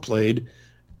downplayed?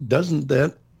 Doesn't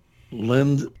that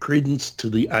lend credence to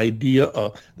the idea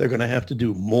of they're going to have to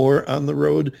do more on the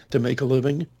road to make a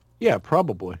living? Yeah,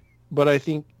 probably. But I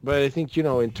think,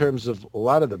 in terms of a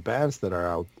lot of the bands that are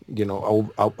out,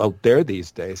 out there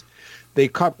these days, they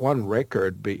cut one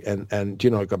record and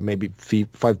got maybe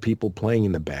 5 people playing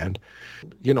in the band,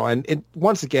 and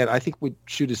once again, I think we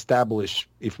should establish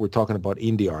if we're talking about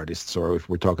indie artists or if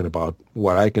we're talking about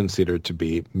what I consider to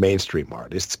be mainstream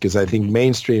artists, because I think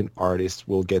mainstream artists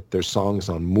will get their songs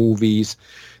on movies.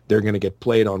 They're going to get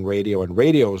played on radio, and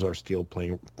radios are still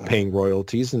paying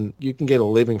royalties, and you can get a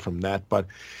living from that. But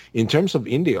in terms of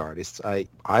indie artists, I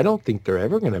don't think they're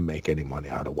ever going to make any money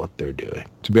out of what they're doing,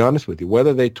 to be honest with you,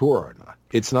 whether they tour or not.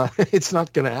 It's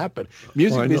not going to happen.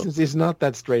 Music business is not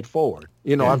that straightforward.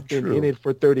 I've been in it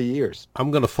for 30 years.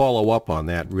 I'm going to follow up on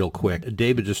that real quick.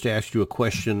 David just asked you a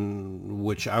question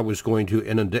which I was going to,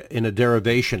 in a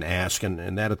derivation, ask,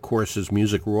 and that, of course, is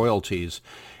music royalties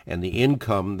and the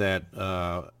income that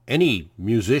any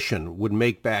musician would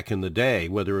make back in the day,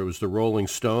 whether it was the Rolling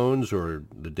Stones or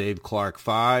the Dave Clark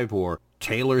Five or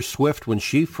Taylor Swift when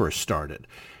she first started.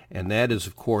 And that is,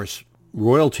 of course,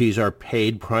 royalties are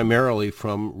paid primarily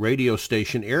from radio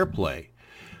station airplay.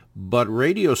 But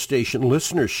radio station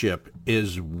listenership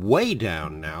is way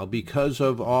down now because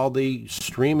of all the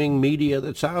streaming media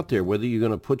that's out there, whether you're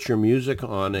going to put your music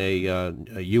on a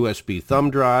USB thumb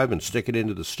drive and stick it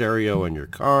into the stereo in your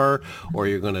car, or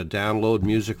you're going to download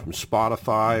music from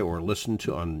Spotify or listen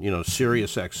to on,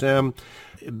 Sirius XM.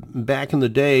 Back in the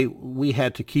day, we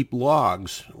had to keep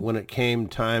logs when it came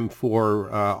time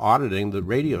for auditing the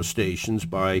radio stations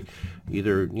by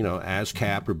either,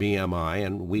 ASCAP or BMI,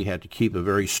 and we had to keep a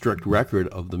very strict record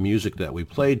of the music that we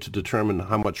played to determine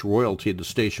how much royalty the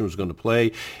station was going to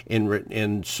play,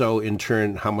 and so in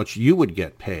turn how much you would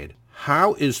get paid.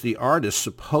 How is the artist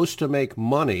supposed to make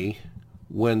money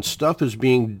when stuff is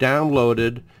being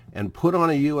downloaded and put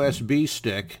on a USB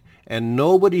stick and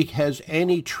nobody has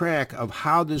any track of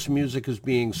how this music is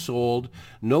being sold?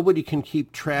 Nobody can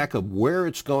keep track of where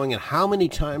it's going and how many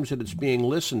times that it's being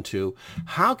listened to.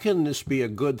 How can this be a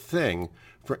good thing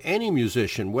for any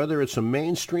musician, whether it's a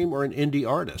mainstream or an indie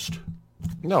artist?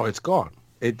 No, it's gone.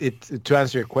 To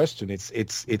answer your question,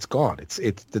 it's gone. It's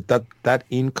that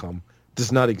income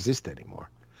does not exist anymore.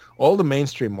 All the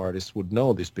mainstream artists would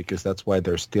know this because that's why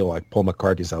they're still like Paul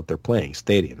McCartney's out there playing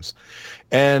stadiums.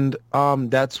 And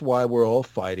that's why we're all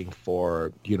fighting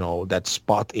for, that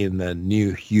spot in the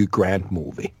new Hugh Grant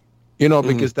movie.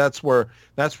 Because that's where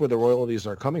the royalties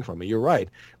are coming from. And you're right.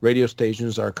 Radio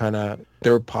stations are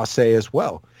they're passé as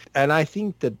well. And I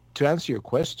think that to answer your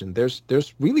question, there's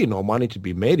really no money to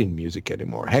be made in music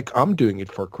anymore. Heck, I'm doing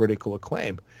it for critical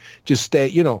acclaim. Just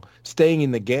staying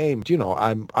in the game.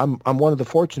 I'm one of the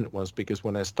fortunate ones because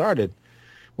when I started,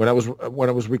 when I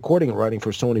was recording and writing for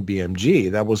Sony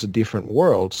BMG, that was a different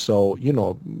world. So,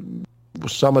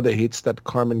 some of the hits that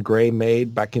Carmen Gray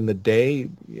made back in the day,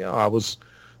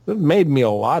 it made me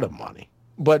a lot of money.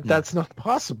 But that's not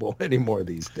possible anymore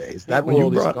these days. That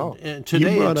world is gone.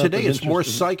 Today it's more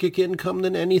psychic income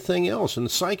than anything else. And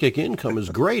psychic income is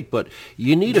great, but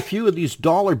you need a few of these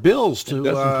dollar bills to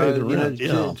pay the rent.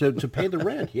 To pay the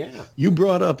rent. Yeah. You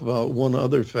brought up one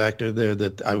other factor there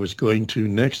that I was going to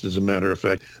next, as a matter of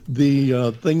fact.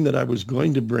 The thing that I was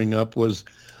going to bring up was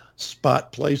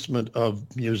spot placement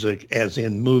of music, as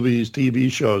in movies,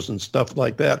 TV shows, and stuff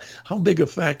like that. How big a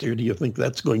factor do you think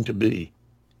that's going to be?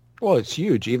 Well, it's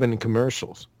huge, even in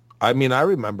commercials. I mean, I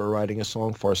remember writing a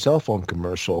song for a cell phone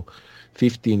commercial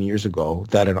 15 years ago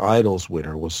that an Idols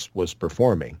winner was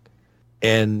performing.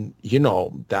 And,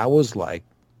 that was like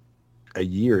a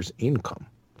year's income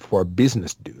for a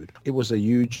business dude. It was a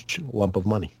huge lump of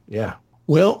money. Yeah.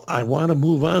 Well, I want to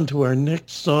move on to our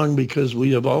next song because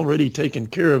we have already taken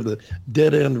care of the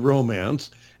dead-end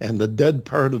romance and the dead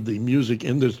part of the music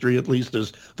industry, at least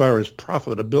as far as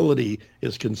profitability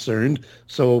is concerned.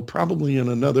 So probably in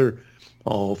another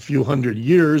few hundred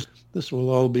years, this will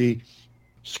all be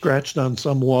scratched on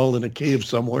some wall in a cave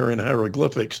somewhere in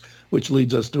hieroglyphics, which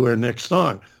leads us to our next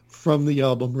song. from the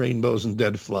album Rainbows and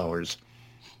Dead Flowers.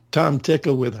 Tom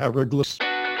Tikka with Hieroglyphs.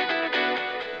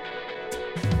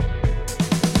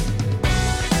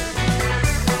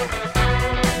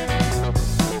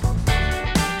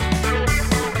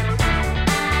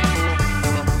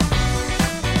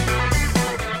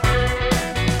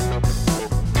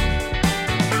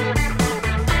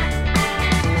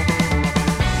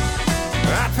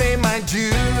 I pay my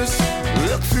dues,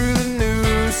 look through the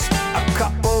news a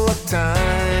couple of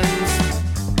times.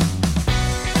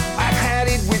 I've had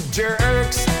it with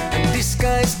jerks and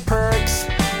disguised perks,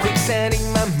 quicksanding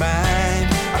my mind.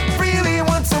 I really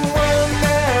want someone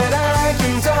that I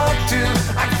can talk to.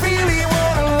 I really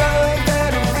want a love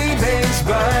that remains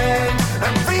blind. I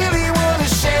really want to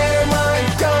share my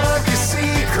darkest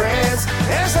secrets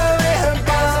as I lay her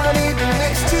body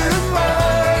next to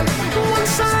mine.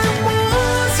 Once I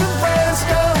was a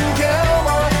rhinestone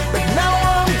cowboy, but now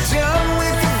I'm done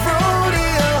with the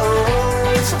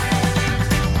rodeos.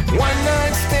 One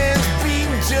night stands,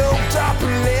 being joked up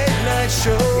in late night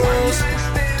shows.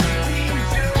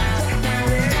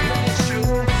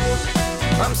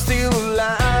 I'm still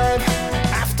alive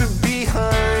after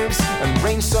beehives and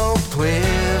rain-soaked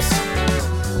cliffs.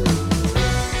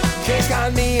 Kay's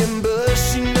got me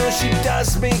ambushed, you know she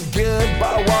does me good,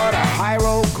 but what a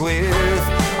hieroglyph.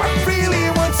 I really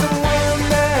want someone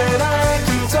that I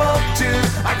can talk to.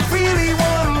 I really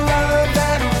want a love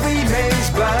that remains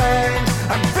blind.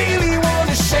 I really want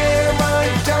to share my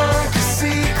darkest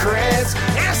secrets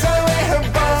as I lay her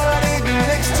body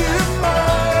next to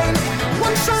mine.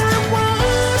 Once I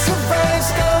was a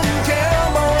rhinestone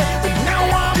cowboy, but now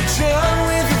I'm done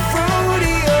with the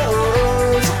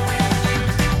rodeos.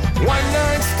 One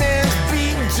night stands,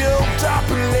 being joked up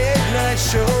in late night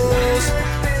shows.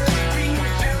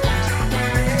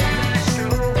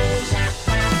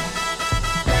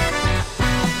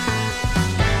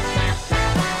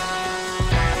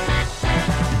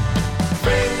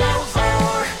 Rainbows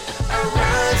are a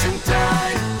rising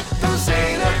tide. Those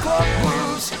 8 o'clock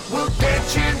blues will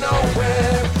get you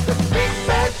nowhere. The big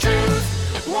bad truth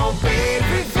won't be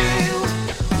revealed.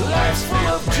 Life's full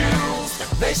of jewels,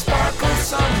 they sparkle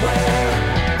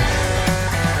somewhere.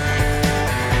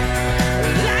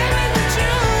 Life in the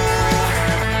jewel,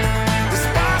 they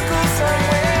sparkle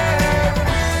somewhere.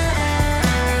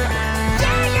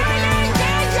 Yeah, yeah, yeah,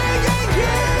 yeah, yeah, yeah,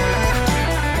 yeah.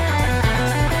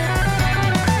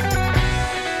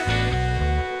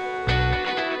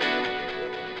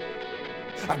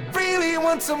 I really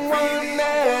want someone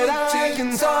that I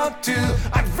can talk to.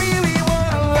 I really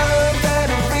want a love that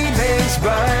remains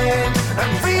blind. I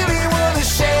really want to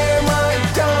share my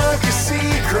darkest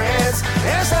secrets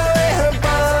as I lay her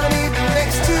body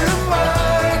next to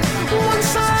mine.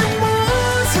 Once I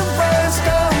was a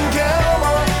rhinestone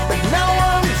cowboy, but now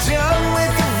I'm done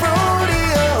with the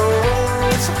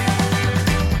rodeos.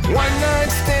 One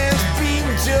night stands, being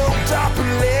joked up in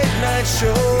late night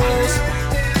shows.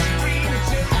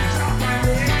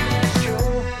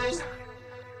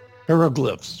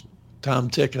 Hieroglyphs. Tom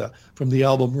Tikka from the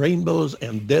album Rainbows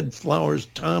and Dead Flowers.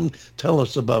 Tom, tell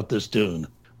us about this tune.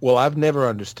 Well, I've never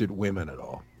understood women at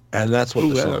all, and that's what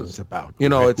Who the song has? is about. You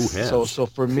know, Who it's has? so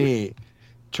for me,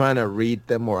 trying to read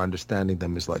them or understanding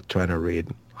them is like trying to read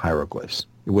hieroglyphs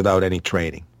without any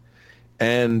training.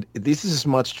 And this is as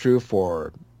much true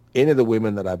for any of the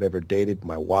women that I've ever dated,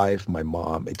 my wife, my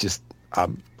mom. It just,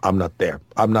 I'm not there.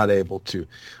 I'm not able to.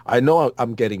 I know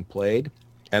I'm getting played,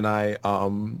 and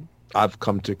I've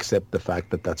come to accept the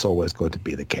fact that that's always going to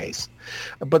be the case.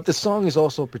 But the song is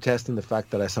also protesting the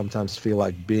fact that I sometimes feel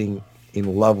like being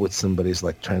in love with somebody is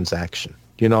like transaction.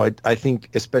 You know, I think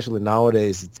especially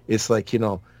nowadays, it's like, you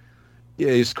know,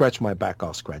 yeah, you scratch my back,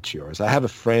 I'll scratch yours. I have a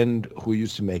friend who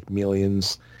used to make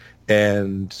millions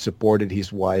and supported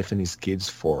his wife and his kids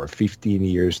for 15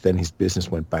 years. Then his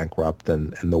business went bankrupt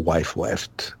and the wife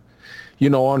left. You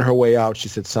know, on her way out, she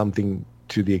said something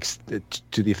to the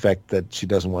effect that she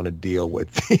doesn't want to deal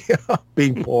with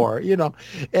being poor, you know,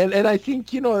 and I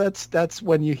think, you know, that's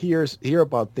when you hear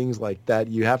about things like that,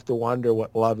 you have to wonder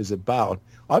what love is about.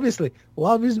 Obviously,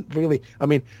 love isn't really. I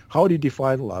mean, how do you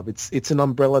define love? It's an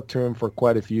umbrella term for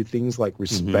quite a few things like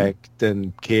respect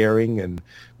and caring and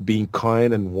being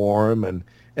kind and warm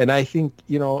and I think,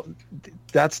 you know,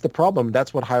 that's the problem.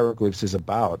 That's what Hieroglyphs is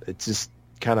about. It's just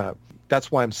kind of. That's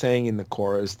why I'm saying in the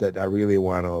chorus that I really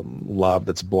want a love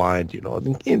that's blind, you know,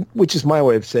 which is my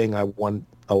way of saying I want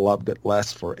a love that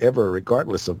lasts forever,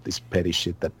 regardless of this petty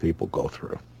shit that people go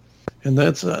through. And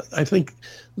that's, I think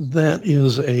that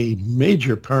is a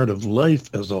major part of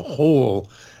life as a whole,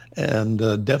 and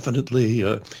definitely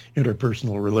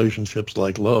interpersonal relationships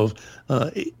like love.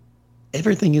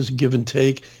 everything is give and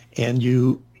take, and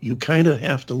you kind of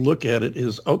have to look at it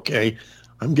as, okay,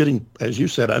 I'm getting, as you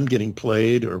said, I'm getting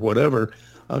played or whatever.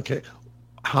 Okay,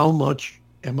 how much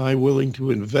am I willing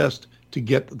to invest to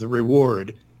get the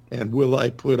reward? And will I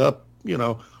put up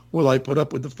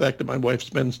with the fact that my wife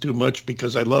spends too much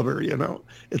because I love her?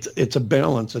 It's a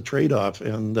balance, a trade-off.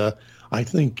 And I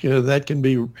think that can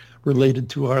be related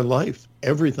to our life.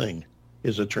 Everything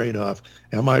is a trade-off.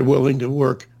 Am I willing to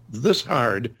work this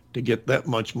hard to get that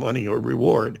much money or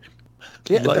reward?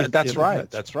 Yeah, that's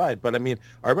right. That's right. But I mean,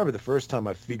 I remember the first time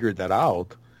I figured that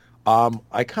out,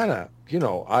 I kind of,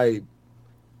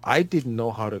 I didn't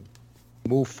know how to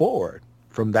move forward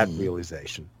from that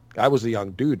realization. I was a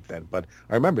young dude then, but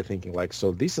I remember thinking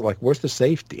so these are where's the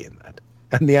safety in that?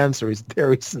 And the answer is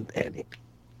there isn't any.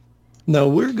 Now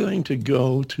we're going to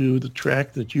go to the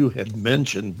track that you had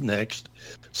mentioned next,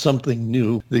 Something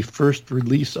New, the first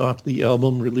release off the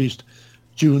album, released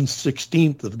June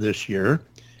 16th of this year.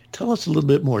 Tell us a little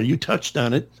bit more. You touched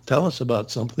on it. Tell us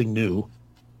about Something New.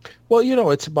 Well,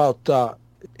 it's about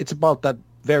that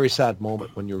very sad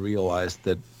moment when you realize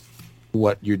that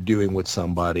what you're doing with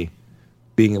somebody,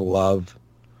 being in love,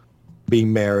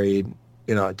 being married,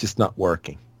 just not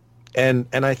working. And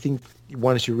I think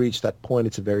once you reach that point,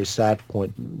 it's a very sad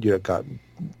point. You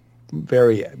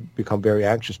become very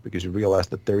anxious because you realize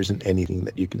that there isn't anything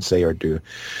that you can say or do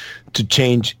to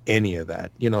change any of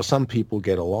that. Some people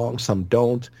get along, some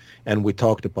don't. And we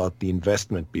talked about the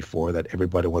investment before, that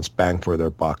everybody wants bang for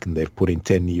their buck, and they've put in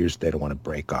 10 years, they don't want to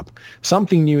break up.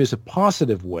 Something New is a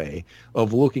positive way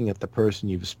of looking at the person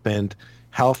you've spent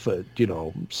half a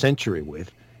century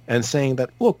with and saying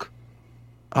that, look,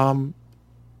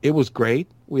 it was great,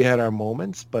 we had our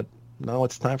moments, but now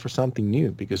it's time for something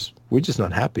new because we're just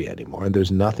not happy anymore, and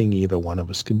there's nothing either one of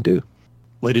us can do.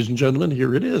 Ladies and gentlemen,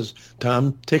 here it is,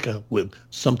 Tom Tikka with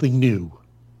Something New.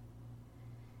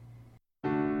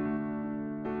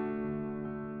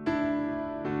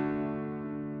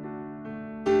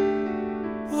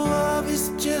 Love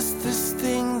is just this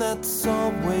thing that's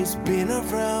always been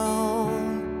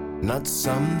around, not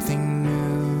something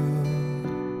new,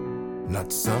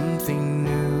 not something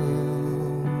new.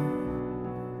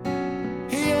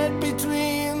 Yet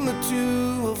between the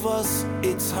two of us,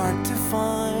 it's hard to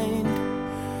find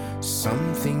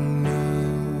something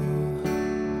new,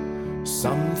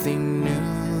 something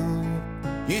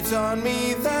new. You taught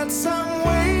me that some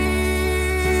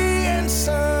way and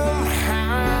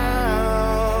somehow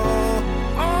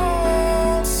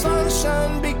all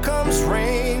sunshine becomes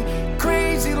rain,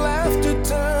 crazy laughter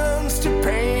turns to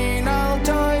pain. I'll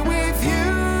die with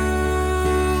you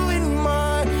in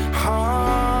my heart.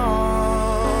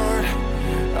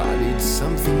 I need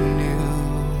something new,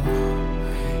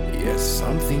 yes,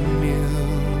 something new.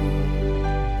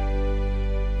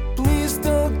 Please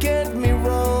don't get me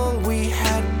wrong, we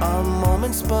had our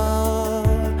moments, but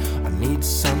I need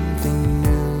something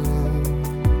new,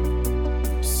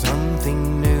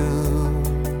 something new.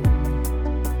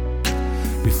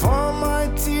 Before my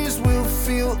tears will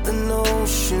fill an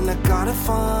ocean, I gotta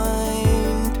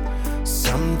find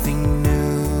something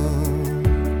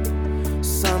new,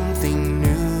 something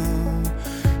new.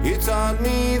 You taught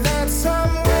me that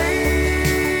some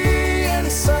way and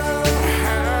somehow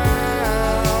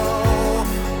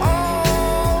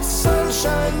all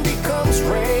sunshine becomes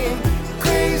rain,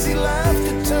 crazy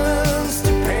laughter turns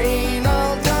to pain.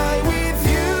 I'll die with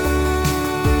you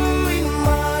in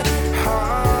my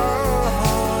heart.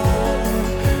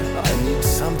 I need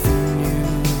something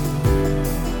new,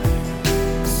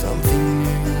 something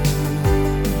new.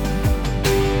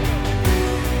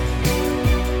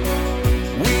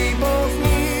 We both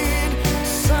need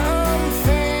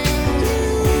something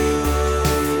new.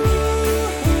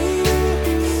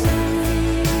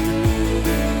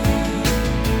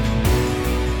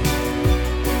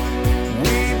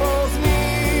 We both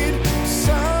need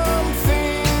something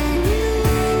new.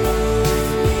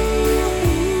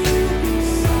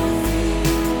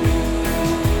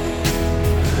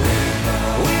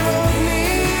 We both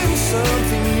need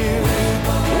something new.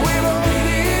 We both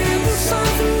need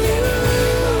something new.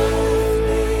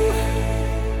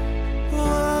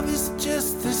 Love is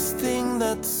just this thing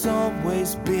that's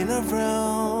always been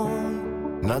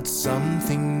around, not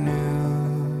something new.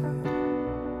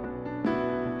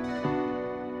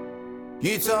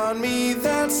 You taught me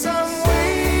that some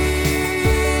way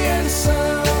and somehow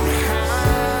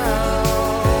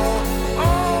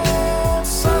all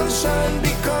sunshine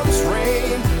becomes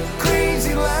rain,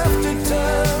 crazy laughter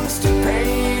turns to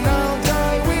pain. I'll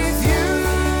die with you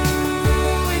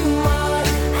in my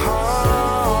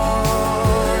heart.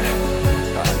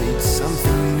 I need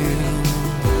something new,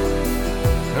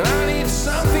 I need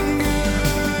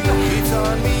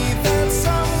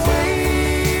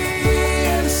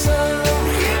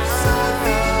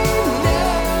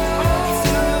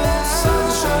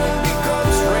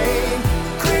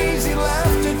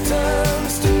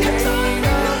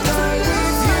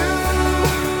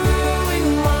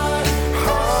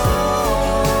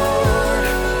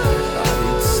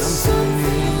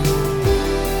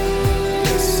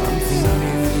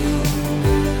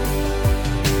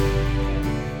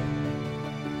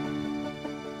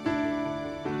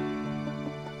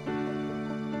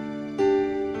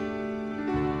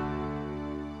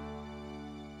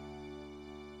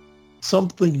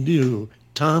something new.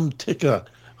 Tom Tikka,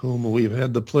 whom we've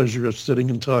had the pleasure of sitting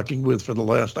and talking with for the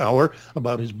last hour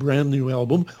about his brand new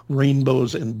album,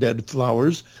 Rainbows and Dead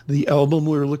Flowers. The album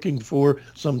we're looking for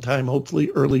sometime, hopefully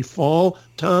early fall.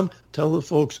 Tom, tell the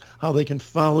folks how they can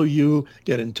follow you,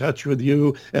 get in touch with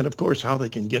you, and of course, how they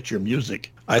can get your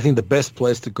music. I think the best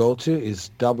place to go to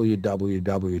is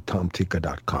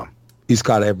www.tomtikka.com. He's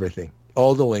got everything,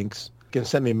 all the links. You can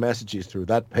send me messages through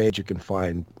that page. You can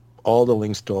find all the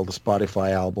links to all the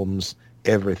Spotify albums,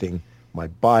 everything. My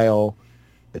bio,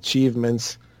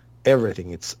 achievements,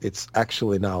 everything. It's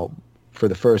actually now, for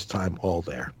the first time, all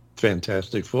there.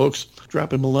 Fantastic, folks.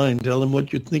 Drop him a line. Tell him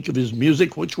what you think of his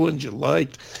music, which ones you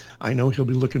liked. I know he'll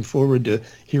be looking forward to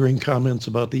hearing comments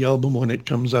about the album when it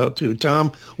comes out, too.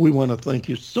 Tom, we want to thank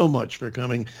you so much for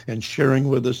coming and sharing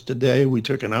with us today. We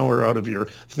took an hour out of your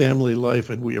family life,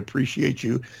 and we appreciate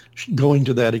you going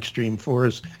to that extreme for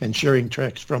us and sharing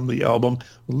tracks from the album.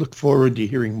 We look forward to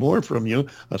hearing more from you,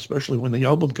 especially when the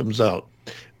album comes out.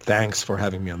 Thanks for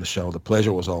having me on the show. The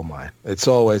pleasure was all mine. It's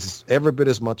always every bit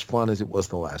as much fun as it was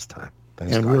the last time.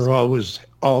 Thanks, and guys. We're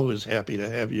always happy to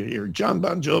have you here. John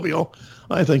Bon Jovial,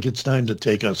 I think it's time to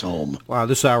take us home. Wow,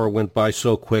 this hour went by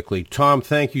so quickly. Tom,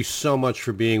 thank you so much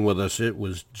for being with us. It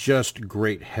was just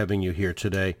great having you here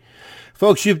today.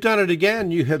 Folks, you've done it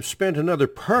again. You have spent another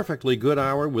perfectly good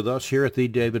hour with us here at the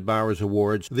David Bowers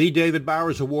Awards. The David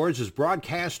Bowers Awards is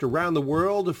broadcast around the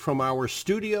world from our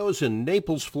studios in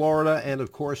Naples, Florida, and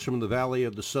of course from the Valley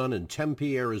of the Sun in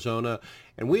Tempe, Arizona.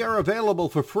 And we are available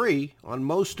for free on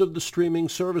most of the streaming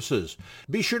services.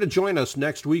 Be sure to join us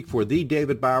next week for the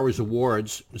David Bowers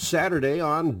Awards, Saturday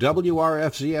on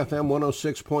WRFZ-FM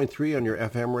 106.3 on your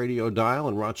FM radio dial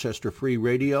and Rochester Free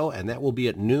Radio, and that will be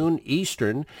at noon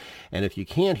Eastern. And if you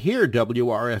can't hear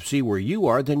WRFZ where you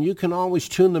are, then you can always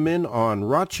tune them in on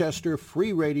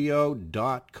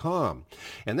rochesterfreeradio.com.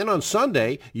 And then on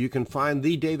Sunday, you can find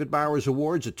the David Bowers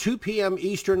Awards at 2 p.m.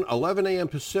 Eastern, 11 a.m.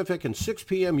 Pacific, and 6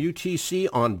 p.m. UTC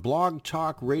on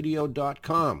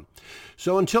blogtalkradio.com.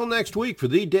 So until next week, for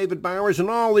the David Bowers and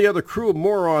all the other crew of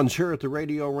morons here at the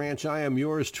Radio Ranch, I am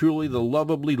yours truly, the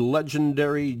lovably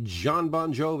legendary John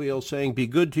Bon Jovial, saying be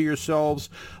good to yourselves,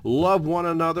 love one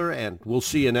another, and we'll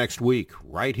see you next week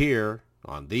right here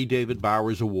on the David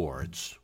Bowers Awards.